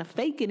was trying to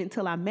fake it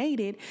until I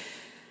made it,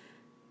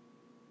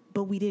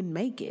 but we didn't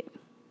make it.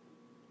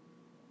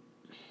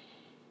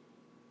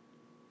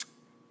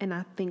 And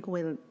I think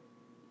with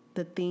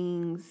the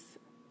themes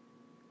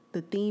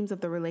of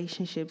the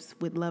relationships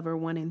with Lover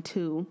 1 and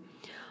 2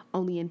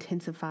 only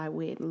intensify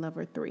with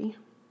Lover 3.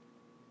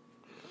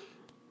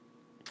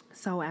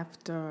 So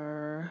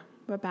after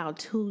about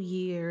 2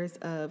 years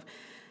of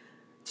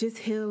just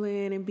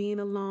healing and being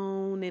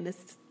alone and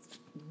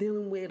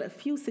dealing with a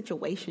few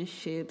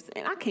situationships,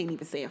 and I can't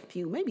even say a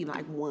few, maybe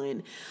like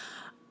one,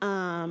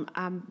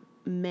 I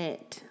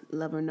met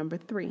Lover number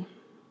 3.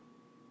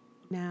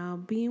 Now,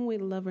 being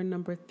with Lover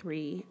number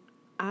 3,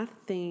 I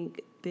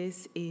think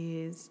this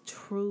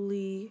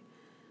truly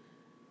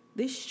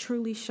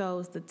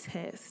shows the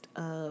test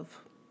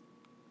of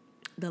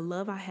the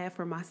love I have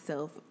for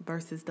myself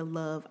versus the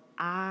love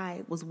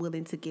I was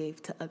willing to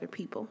give to other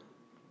people.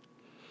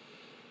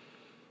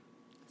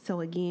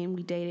 So again,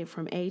 we dated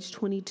from age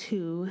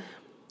 22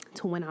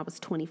 to when I was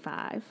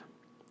 25.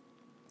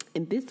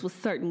 And this was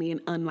certainly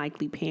an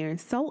unlikely pair.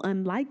 So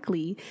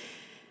unlikely,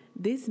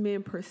 this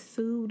man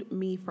pursued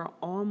me for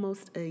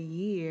almost a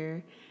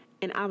year,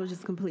 and I was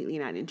just completely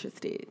not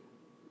interested,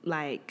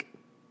 like,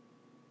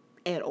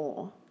 at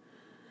all.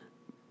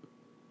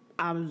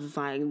 I was just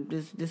like,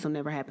 this will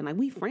never happen. Like,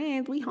 we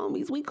friends, we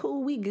homies, we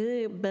cool, we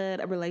good,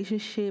 but a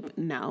relationship,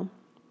 no.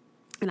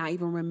 And I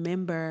even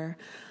remember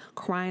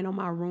crying on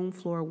my room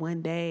floor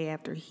one day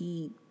after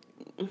he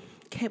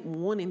kept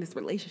wanting this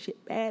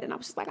relationship bad. And I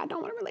was just like, I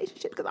don't want a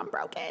relationship because I'm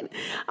broken.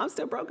 I'm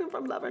still broken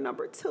from Lover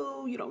number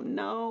 2. You don't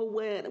know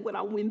what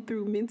I went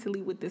through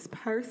mentally with this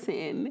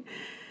person.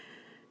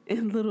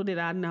 And little did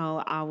I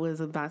know I was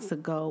about to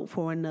go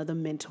for another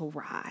mental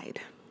ride.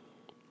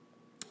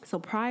 So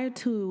prior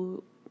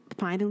to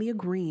finally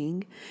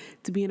agreeing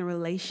to be in a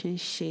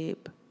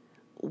relationship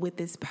with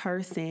this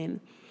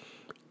person,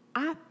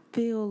 I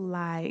feel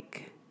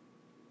like,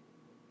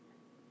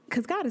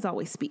 because God is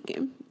always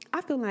speaking,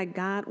 I feel like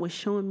God was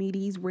showing me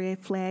these red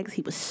flags.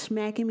 He was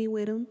smacking me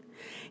with them.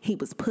 He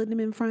was putting them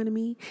in front of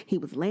me. He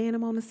was laying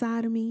them on the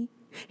side of me.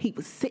 He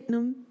was sitting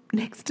them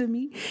next to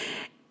me.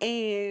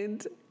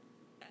 And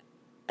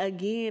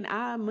again,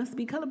 I must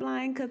be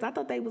colorblind because I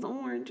thought they was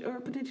orange or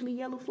potentially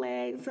yellow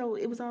flags. So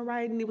it was all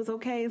right and it was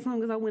okay as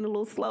long as I went a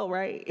little slow,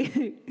 right?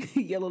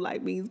 Yellow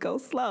light means go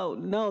slow.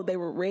 No, they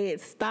were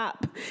red,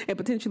 stop, and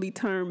potentially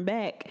turn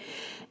back.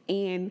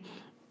 And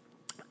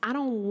I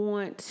don't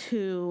want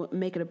to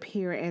make it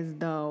appear as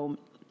though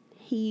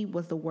he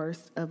was the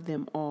worst of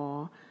them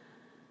all.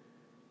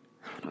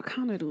 I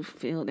kind of do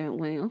feel that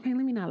way. Okay,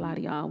 let me not lie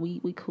to y'all. We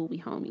cool, we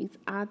homies.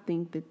 I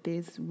think that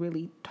this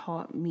really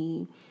taught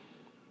me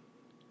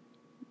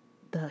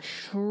the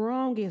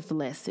strongest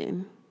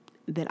lesson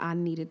that I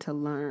needed to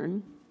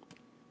learn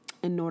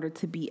in order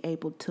to be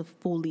able to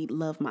fully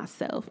love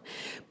myself.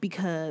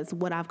 Because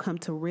what I've come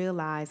to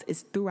realize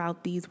is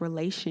throughout these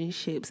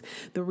relationships,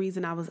 the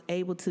reason I was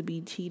able to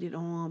be cheated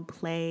on,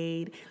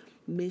 played,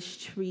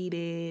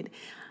 mistreated,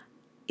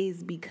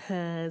 is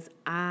because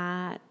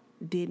I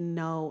didn't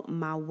know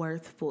my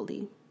worth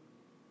fully.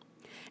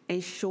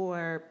 And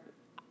sure,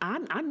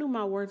 I knew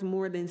my worth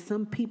more than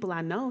some people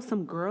I know,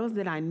 some girls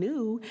that I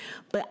knew,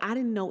 but I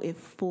didn't know it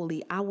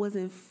fully. I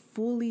wasn't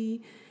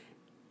fully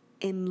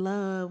in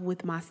love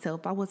with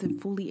myself. I wasn't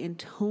fully in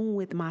tune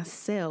with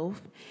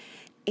myself,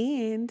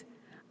 and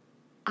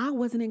I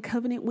wasn't in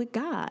covenant with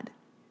God.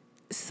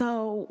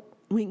 So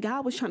when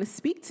God was trying to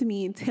speak to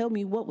me and tell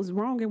me what was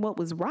wrong and what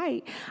was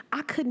right,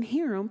 I couldn't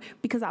hear him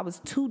because I was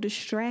too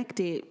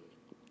distracted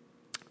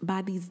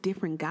by these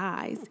different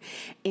guys.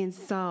 And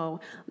so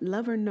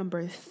lover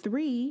number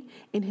 3,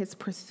 in his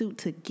pursuit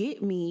to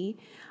get me,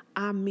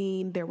 I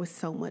mean, there was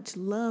so much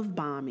love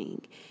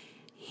bombing.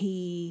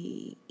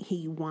 He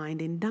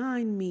wined and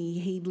dined me.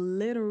 He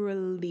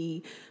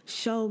literally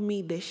showed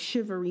me that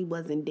chivalry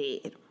wasn't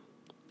dead.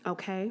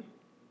 Okay?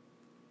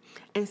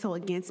 And so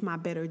against my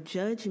better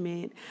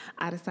judgment,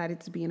 I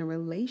decided to be in a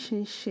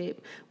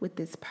relationship with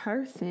this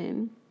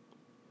person.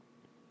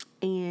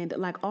 And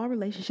like all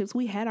relationships,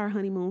 we had our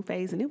honeymoon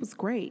phase and it was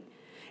great.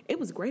 It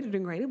was greater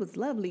than great. It was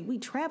lovely. We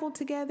traveled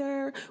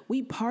together.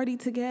 We partied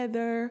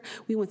together.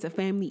 We went to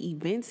family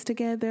events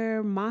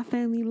together. My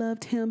family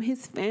loved him.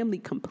 His family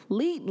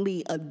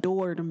completely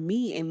adored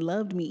me and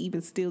loved me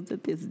even still to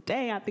this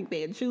day. I think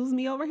they'd choose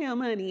me over him,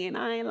 honey. And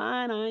I ain't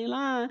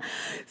lying.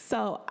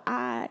 So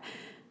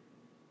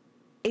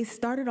it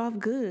started off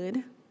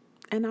good.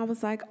 And I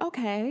was like,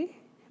 okay,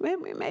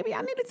 maybe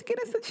I needed to give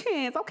us a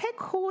chance. Okay,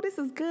 cool. This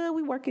is good.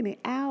 We working it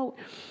out.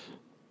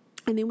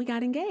 And then we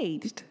got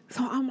engaged.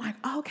 So I'm like,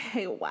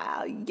 okay,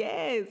 wow,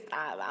 yes,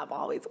 I've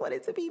always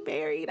wanted to be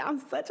married. I'm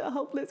such a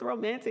hopeless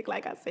romantic,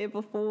 like I said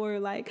before.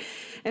 Like,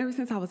 ever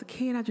since I was a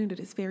kid, I dreamed of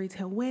this fairy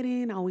tale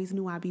wedding. I always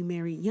knew I'd be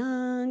married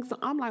young. So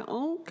I'm like,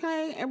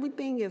 okay,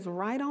 everything is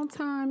right on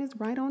time. It's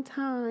right on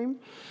time.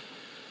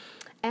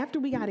 After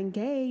we got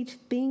engaged,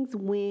 things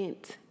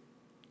went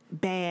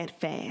bad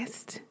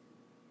fast.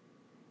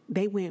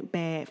 They went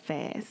bad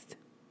fast.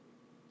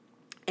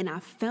 And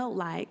I felt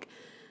like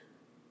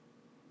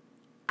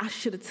I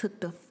should have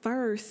took the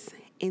first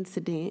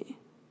incident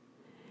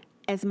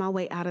as my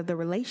way out of the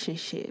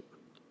relationship.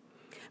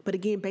 But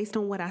again, based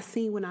on what I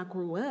seen when I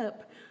grew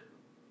up,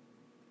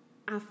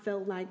 I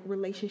felt like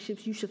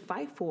relationships you should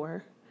fight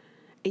for.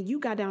 And you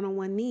got down on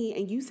one knee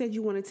and you said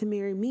you wanted to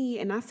marry me.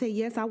 And I said,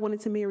 yes, I wanted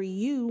to marry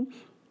you.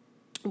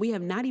 We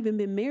have not even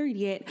been married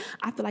yet.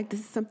 I feel like this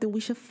is something we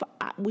should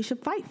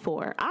fight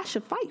for. I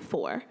should fight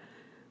for.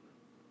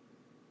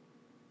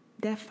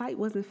 That fight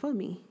wasn't for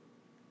me.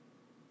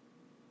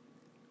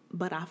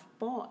 But I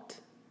fought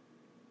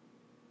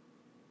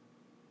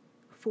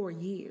for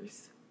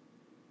years.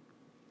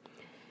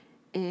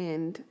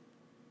 And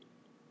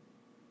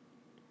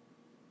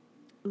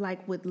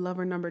like with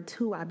lover number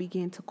 2, I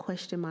began to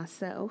question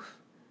myself.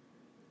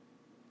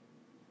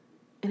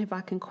 And if I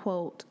can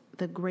quote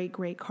the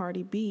great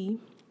Cardi B,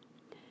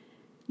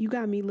 you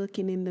got me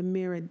looking in the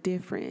mirror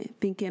different,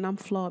 thinking I'm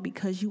flawed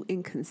because you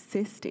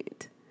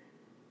inconsistent.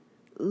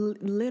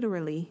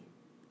 Literally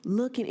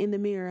looking in the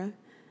mirror,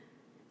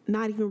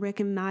 not even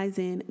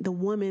recognizing the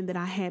woman that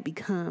I had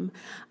become.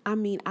 I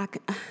mean, I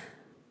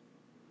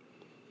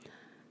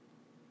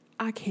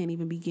can't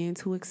even begin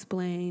to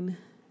explain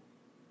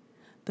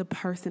the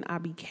person I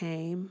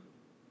became.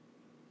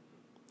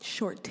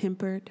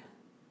 Short-tempered,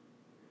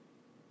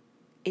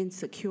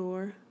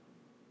 insecure,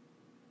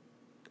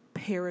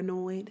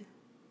 paranoid.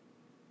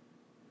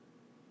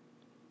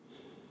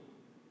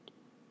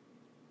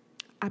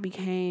 I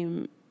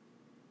became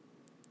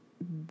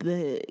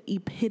the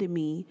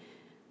epitome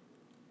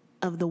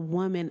of the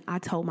woman I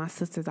told my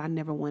sisters I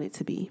never wanted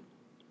to be.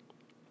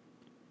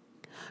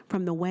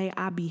 From the way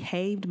I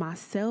behaved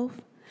myself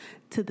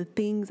to the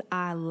things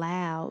I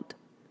allowed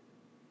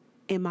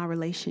in my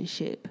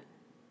relationship.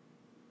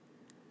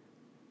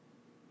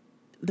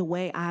 The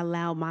way I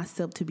allowed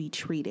myself to be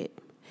treated.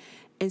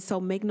 And so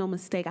make no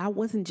mistake, I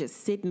wasn't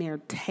just sitting there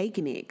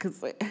taking it.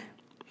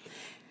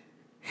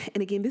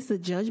 And again, this is a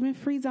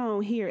judgment-free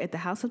zone here at the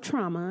House of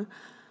Trauma.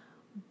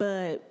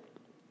 But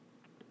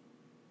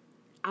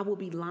I would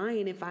be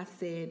lying if I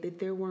said that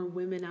there weren't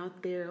women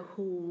out there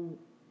who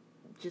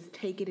just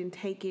take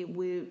it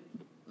with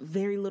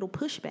very little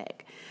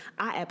pushback.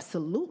 I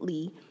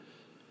absolutely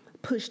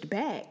pushed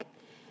back.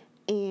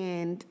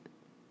 And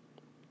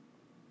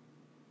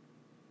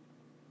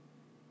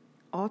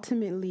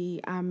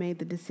ultimately, I made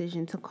the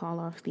decision to call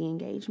off the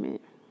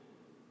engagement.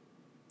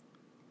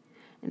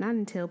 And I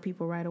didn't tell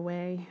people right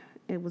away.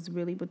 It was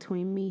really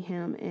between me,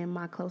 him, and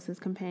my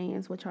closest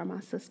companions, which are my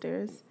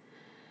sisters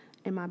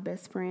and my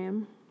best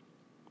friend.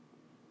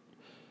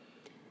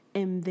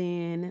 And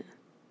then,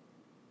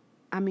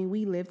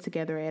 we lived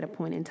together at a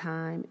point in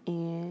time,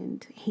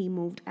 and he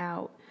moved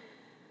out.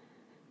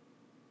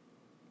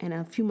 And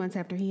a few months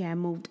after he had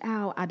moved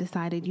out, I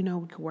decided, we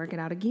could work it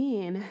out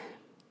again.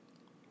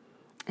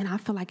 And I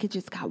feel like it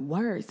just got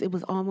worse. It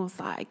was almost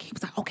like, he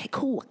was like, okay,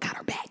 cool, I got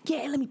her back.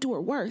 Yeah, let me do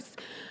her worse.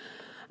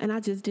 And I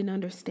just didn't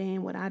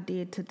understand what I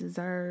did to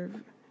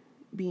deserve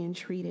being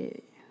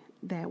treated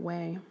that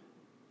way.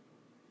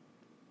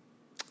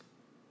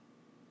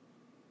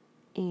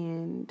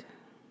 And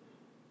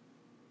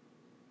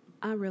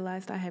I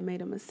realized I had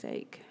made a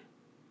mistake.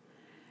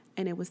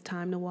 And it was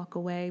time to walk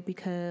away,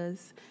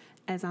 because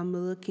as I'm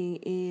looking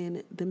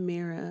in the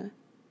mirror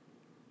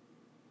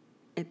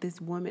at this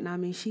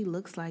woman, she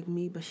looks like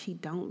me, but she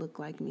don't look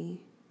like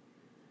me.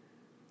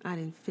 I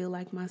didn't feel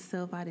like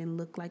myself. I didn't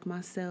look like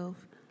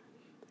myself.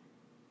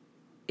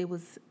 It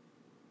was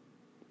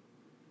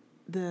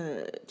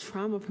the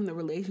trauma from the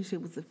relationship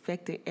was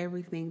affecting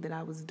everything that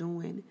I was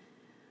doing.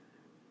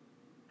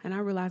 And I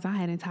realized I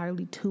had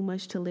entirely too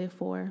much to live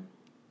for.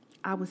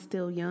 I was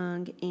still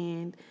young,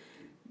 and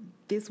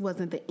this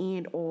wasn't the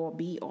end all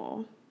be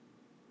all.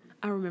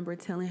 I remember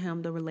telling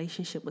him the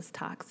relationship was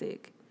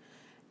toxic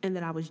and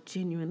that I was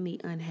genuinely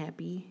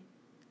unhappy.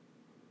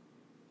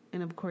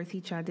 And of course,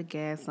 he tried to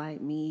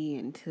gaslight me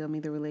and tell me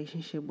the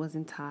relationship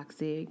wasn't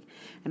toxic.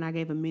 And I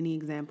gave him many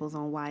examples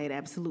on why it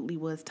absolutely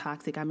was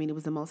toxic. I mean, it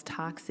was the most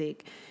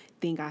toxic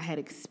thing I had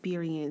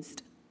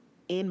experienced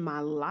in my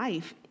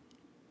life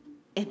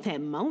at that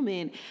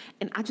moment.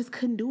 And I just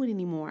couldn't do it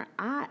anymore.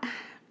 I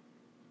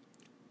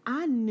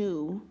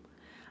knew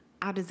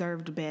I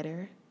deserved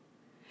better.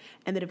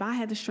 And that if I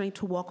had the strength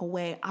to walk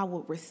away, I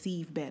would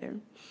receive better.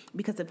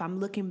 Because if I'm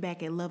looking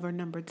back at lover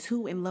number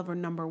 2 and lover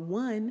number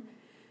 1,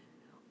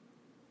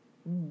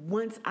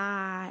 once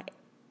I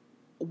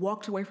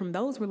walked away from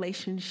those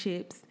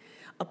relationships,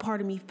 a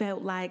part of me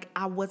felt like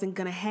I wasn't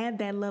going to have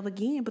that love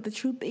again. But the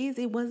truth is,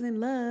 it wasn't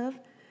love,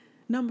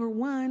 number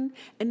 1.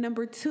 And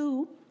number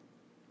 2,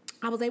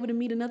 I was able to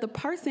meet another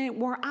person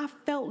where I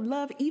felt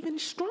love even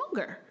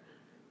stronger.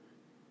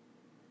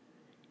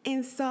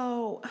 And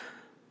so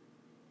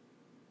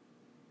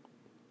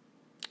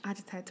I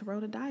just had to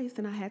roll the dice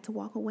and I had to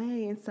walk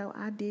away. And so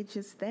I did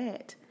just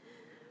that.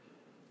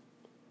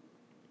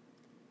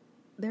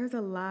 There's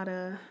a lot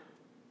of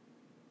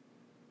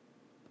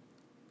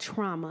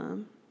trauma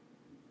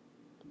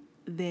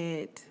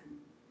that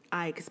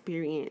I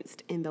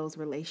experienced in those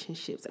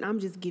relationships. And I'm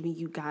just giving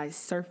you guys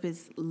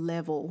surface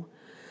level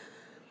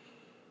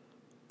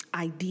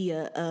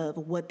idea of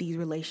what these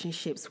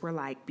relationships were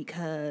like,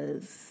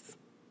 because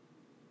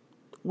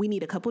we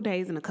need a couple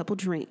days and a couple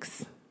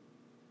drinks,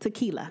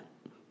 tequila,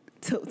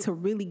 to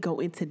really go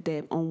into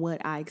depth on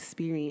what I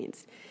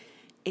experienced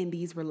in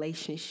these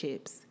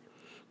relationships.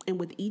 And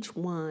with each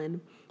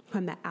one,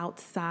 from the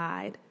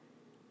outside,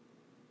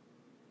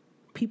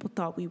 people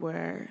thought we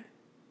were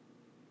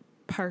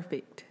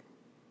perfect.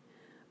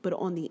 But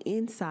on the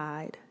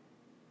inside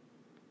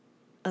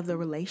of the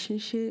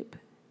relationship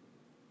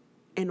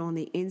and on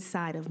the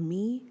inside of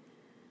me,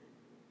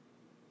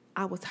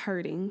 I was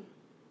hurting.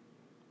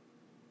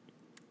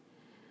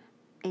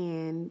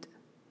 And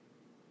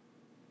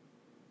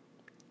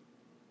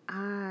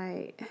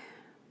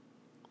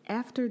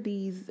after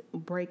these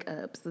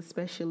breakups,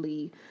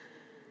 especially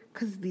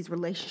because these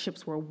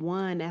relationships were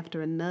one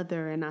after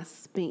another, and I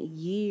spent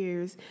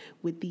years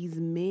with these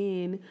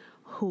men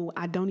who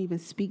I don't even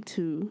speak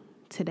to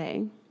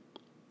today.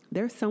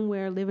 They're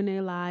somewhere living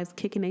their lives,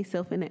 kicking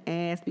themselves in the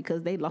ass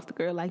because they lost a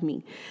girl like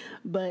me.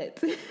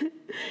 But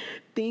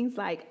things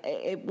like,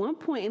 at one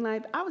point in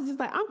life, I was just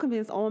like, I'm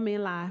convinced all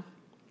men lie.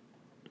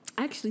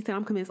 I actually said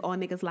I'm convinced all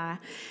niggas lie.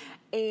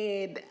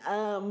 And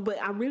but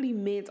I really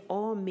meant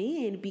all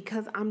men,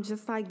 because I'm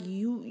just like,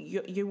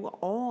 you were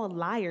all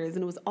liars,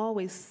 and it was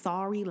always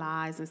sorry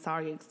lies and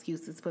sorry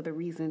excuses for the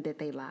reason that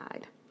they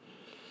lied.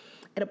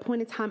 At a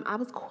point in time, I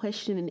was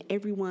questioning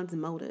everyone's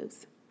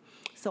motives.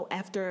 So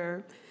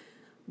after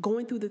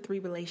going through the 3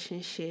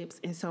 relationships,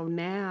 and so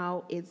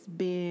now it's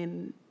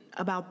been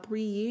about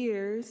 3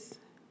 years,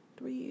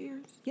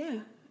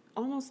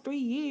 almost 3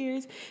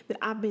 years that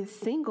I've been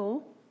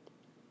single.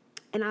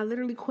 And I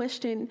literally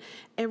question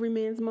every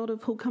man's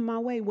motive who come my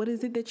way. What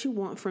is it that you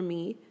want from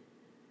me?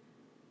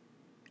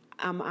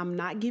 I'm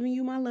not giving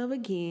you my love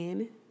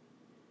again.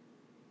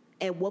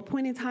 At what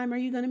point in time are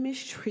you going to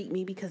mistreat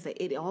me? Because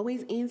it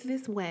always ends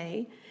this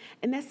way.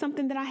 And that's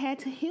something that I had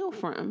to heal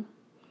from.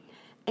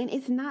 And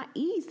it's not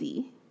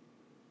easy.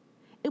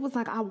 It was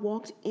like I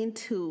walked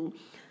into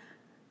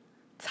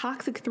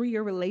toxic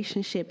 3-year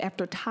relationship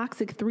after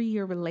toxic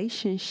 3-year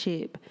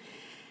relationship.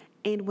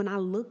 And when I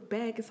look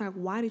back, it's like,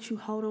 why did you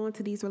hold on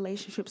to these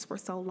relationships for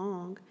so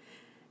long?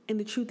 And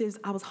the truth is,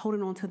 I was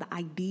holding on to the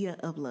idea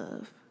of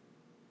love,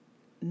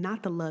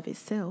 not the love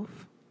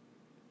itself.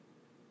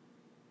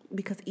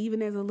 Because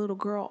even as a little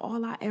girl,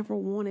 all I ever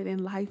wanted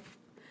in life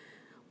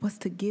was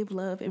to give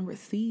love and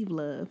receive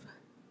love.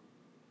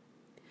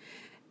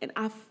 And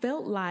I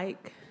felt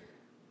like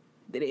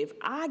that if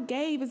I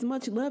gave as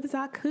much love as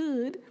I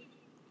could,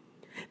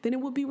 then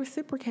it would be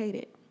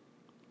reciprocated.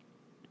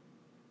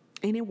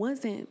 And it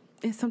wasn't.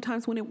 And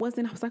sometimes when it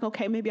wasn't, I was like,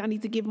 okay, maybe I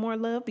need to give more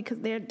love because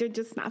they're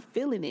just not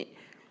feeling it.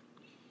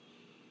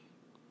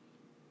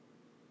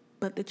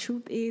 But the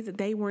truth is,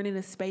 they weren't in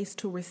a space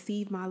to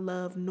receive my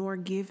love nor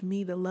give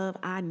me the love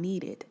I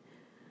needed.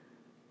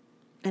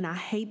 And I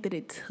hate that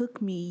it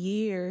took me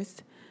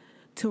years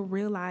to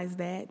realize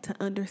that, to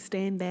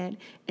understand that,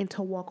 and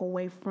to walk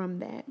away from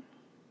that.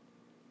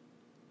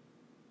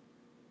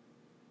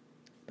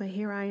 But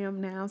here I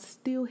am now,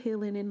 still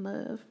healing in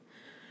love.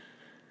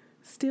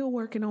 Still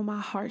working on my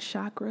heart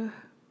chakra.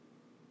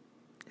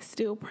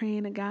 Still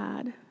praying to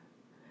God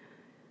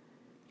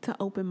to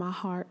open my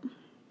heart.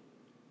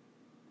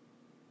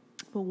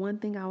 But one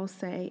thing I will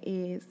say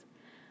is,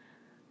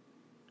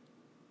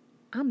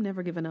 I'm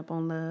never giving up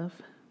on love.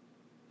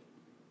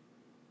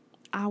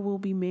 I will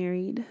be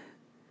married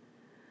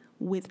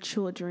with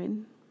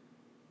children.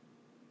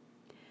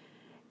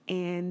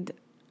 And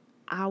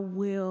I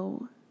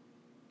will,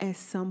 at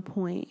some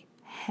point,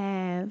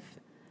 have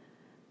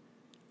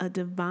a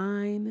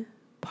divine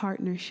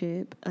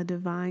partnership, a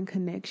divine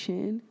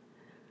connection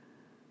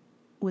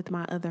with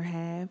my other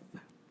half,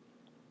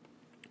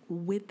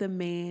 with the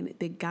man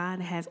that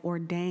God has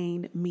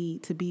ordained me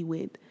to be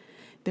with.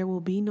 There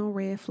will be no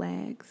red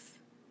flags.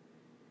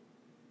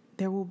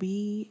 There will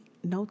be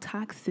no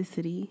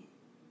toxicity.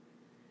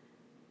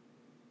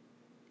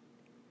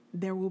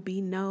 There will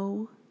be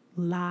no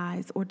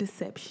lies or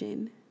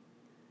deception.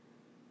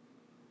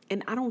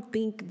 And I don't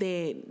think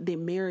that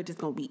marriage is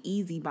going to be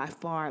easy by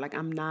far. Like,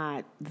 I'm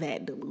not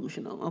that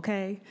delusional,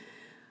 okay?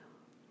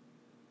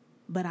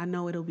 But I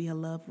know it'll be a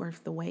love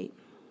worth the wait.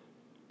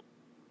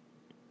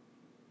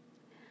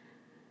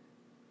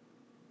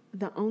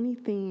 The only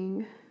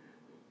thing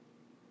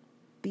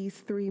these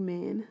three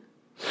men,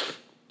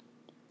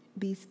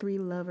 these three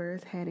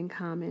lovers had in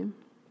common,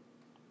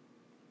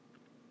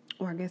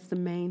 or I guess the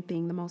main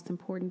thing, the most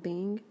important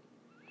thing,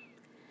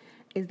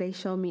 is they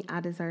showed me I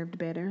deserved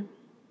better.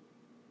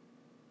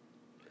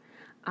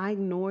 I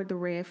ignored the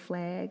red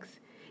flags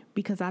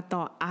because I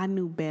thought I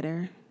knew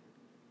better.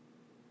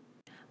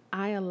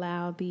 I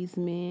allowed these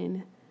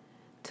men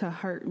to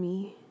hurt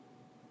me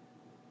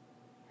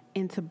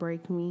and to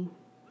break me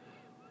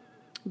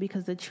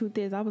because the truth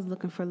is I was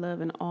looking for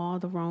love in all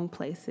the wrong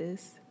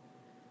places.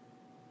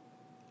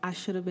 I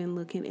should have been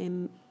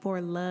looking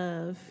for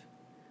love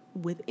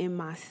within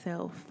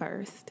myself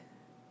first.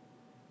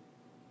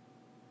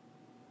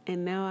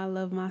 And now I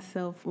love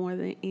myself more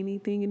than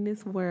anything in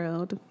this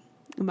world.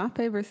 My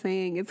favorite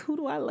saying is, who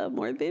do I love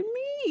more than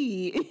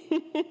me?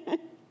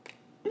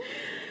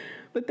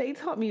 But they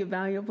taught me a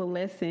valuable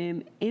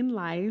lesson in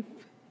life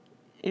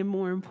and,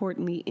 more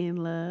importantly, in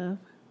love.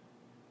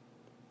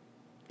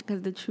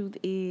 Because the truth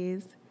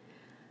is,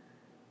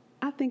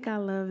 I think I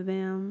love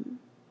them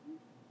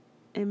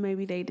and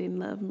maybe they didn't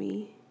love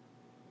me.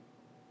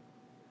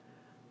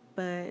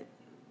 But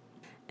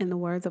in the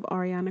words of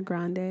Ariana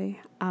Grande,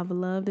 I've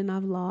loved and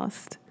I've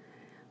lost,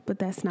 but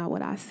that's not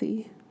what I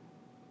see.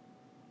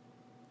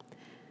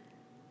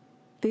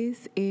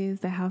 This is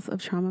the House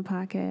of Trauma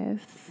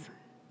podcast.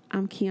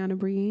 I'm Kiana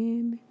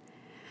Brienne.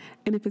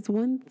 And if it's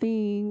one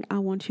thing I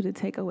want you to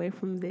take away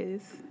from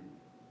this,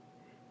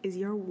 is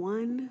your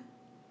one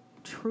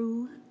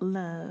true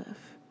love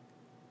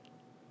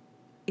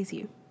is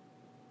you.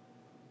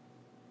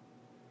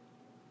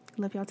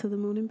 Love y'all to the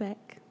moon and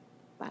back.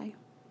 Bye.